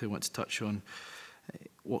particularly want to touch on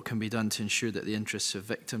what can be done to ensure that the interests of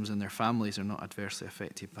victims and their families are not adversely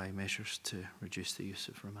affected by measures to reduce the use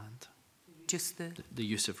of remand? Just the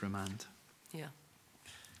use of remand. Yeah.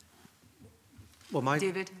 Well,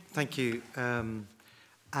 David. Thank you.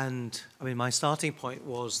 And I mean, my starting point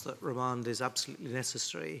was that remand is absolutely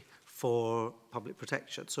necessary for public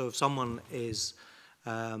protection. So if someone is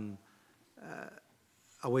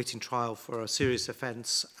awaiting trial for a serious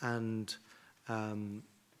offence, and then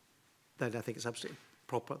I think it's absolutely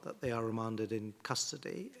proper that they are remanded in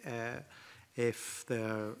custody if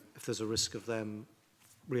there's a risk of them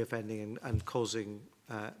reoffending and causing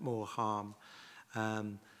more harm.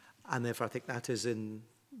 And therefore, I think that is in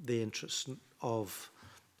the interest of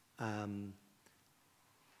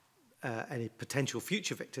any potential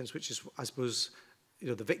future victims, which is, I suppose,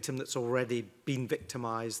 the victim that's already been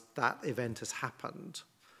victimised, that event has happened,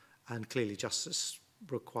 and clearly justice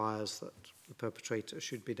requires that the perpetrator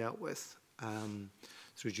should be dealt with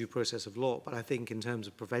through due process of law. But I think in terms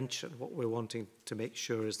of prevention, what we're wanting to make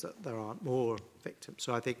sure is that there aren't more victims.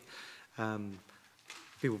 So I think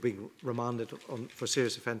people being remanded for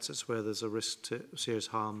serious offences where there's a risk to serious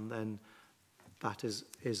harm, then that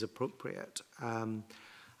is appropriate.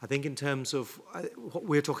 I think in terms of what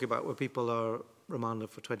we're talking about, where people are remanded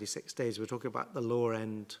for 26 days, we're talking about the lower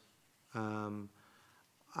end.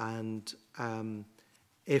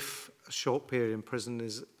 If a short period in prison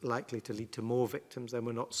is likely to lead to more victims, then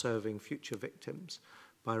we're not serving future victims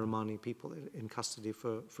by remanding people in custody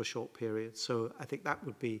for short periods. So I think that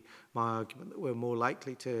would be my argument, that we're more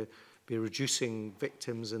likely to be reducing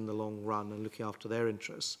victims in the long run and looking after their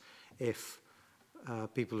interests if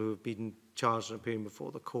people who have been charged and appearing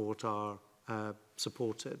before the court are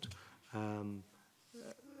supported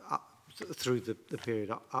through the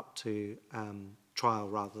period up to trial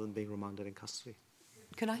rather than being remanded in custody.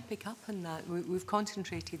 Can I pick up on that? We've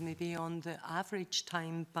concentrated maybe on the average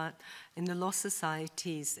time, but in the Law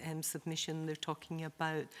Society's submission, they're talking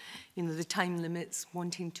about, the time limits,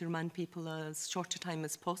 wanting to remand people as short a time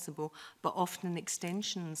as possible, but often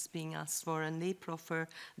extensions being asked for, and they proffer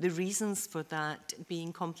the reasons for that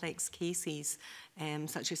being complex cases,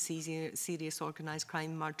 such as serious organised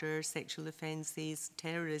crime, murder, sexual offences,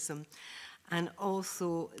 terrorism. And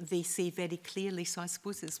also, they say very clearly, so I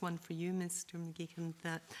suppose it's one for you, Mr McGeehan,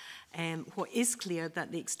 that what is clear,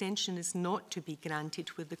 that the extension is not to be granted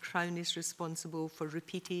where the Crown is responsible for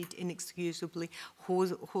repeated, inexcusably,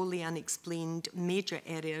 wholly unexplained major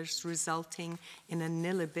errors resulting in an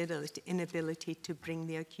inability to bring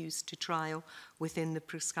the accused to trial within the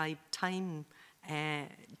prescribed time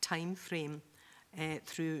frame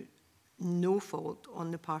through no fault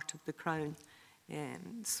on the part of the Crown.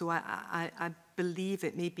 So I believe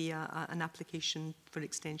it may be an application for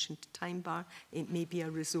extension to time bar. It may be a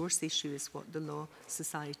resource issue is what the Law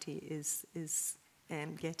Society is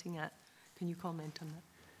getting at. Can you comment on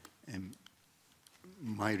that?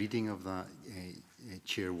 My reading of that,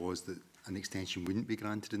 Chair, was that an extension wouldn't be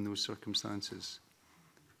granted in those circumstances.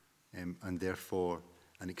 And therefore,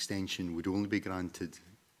 an extension would only be granted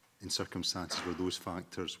in circumstances where those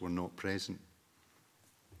factors were not present.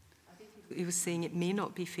 He was saying it may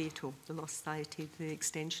not be fatal, the Law Society, the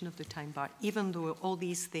extension of the time bar, even though all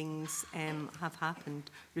these things have happened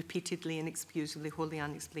repeatedly, inexcusably, wholly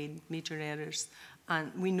unexplained, major errors.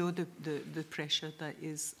 And we know the pressure that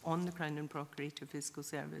is on the Crown and Procurator Fiscal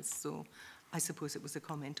Service. So I suppose it was a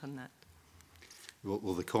comment on that.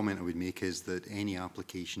 Well, the comment I would make is that any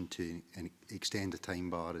application to extend a time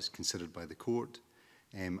bar is considered by the court,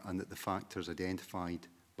 and that the factors identified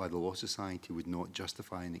by the Law Society would not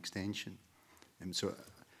justify an extension. So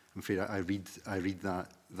I'm afraid I read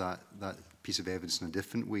that piece of evidence in a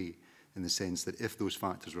different way, in the sense that if those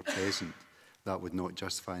factors were present, that would not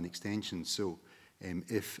justify an extension. So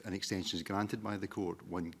if an extension is granted by the court,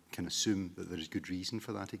 one can assume that there is good reason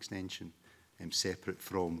for that extension, separate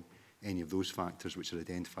from any of those factors which are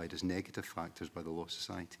identified as negative factors by the Law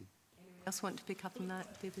Society. Anyone else want to pick up on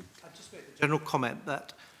that, David? I'd just make the general comment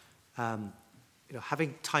that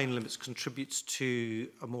having time limits contributes to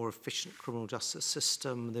a more efficient criminal justice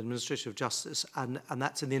system, the administration of justice, and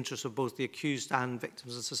that's in the interest of both the accused and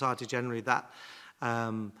victims and society generally, that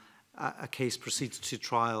a case proceeds to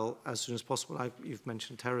trial as soon as possible. You've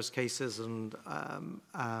mentioned terrorist cases and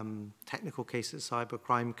technical cases.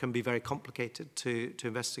 Cybercrime can be very complicated to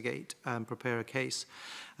investigate and prepare a case.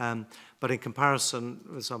 But in comparison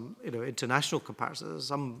with some international comparisons,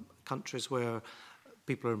 some countries where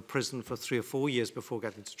people are in prison for 3 or 4 years before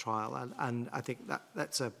getting to trial, and I think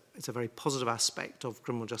it's a very positive aspect of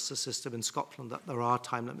criminal justice system in Scotland that there are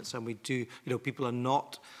time limits, and we do, people are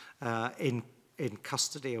not in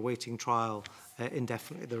custody awaiting trial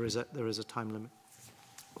indefinitely. There is a time limit.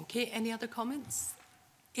 Okay, any other comments?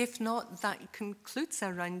 If not, that concludes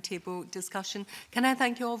our roundtable discussion. Can I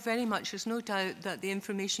thank you all very much? There's no doubt that the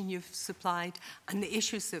information you've supplied and the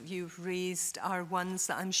issues that you've raised are ones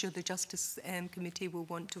that I'm sure the Justice Committee will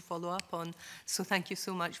want to follow up on. So thank you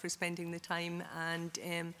so much for spending the time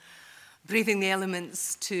and braving the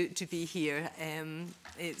elements to be here.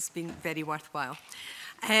 It's been very worthwhile.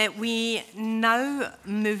 We now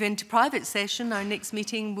move into private session. Our next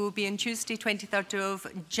meeting will be on Tuesday, 23rd of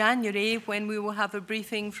January, when we will have a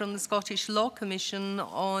briefing from the Scottish Law Commission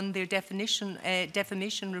on their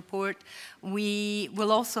defamation report. We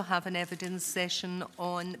will also have an evidence session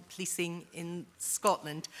on policing in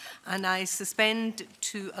Scotland. And I suspend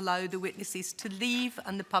to allow the witnesses to leave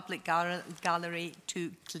and the public gallery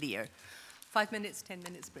to clear. 5 minutes, 10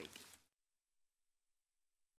 minutes break.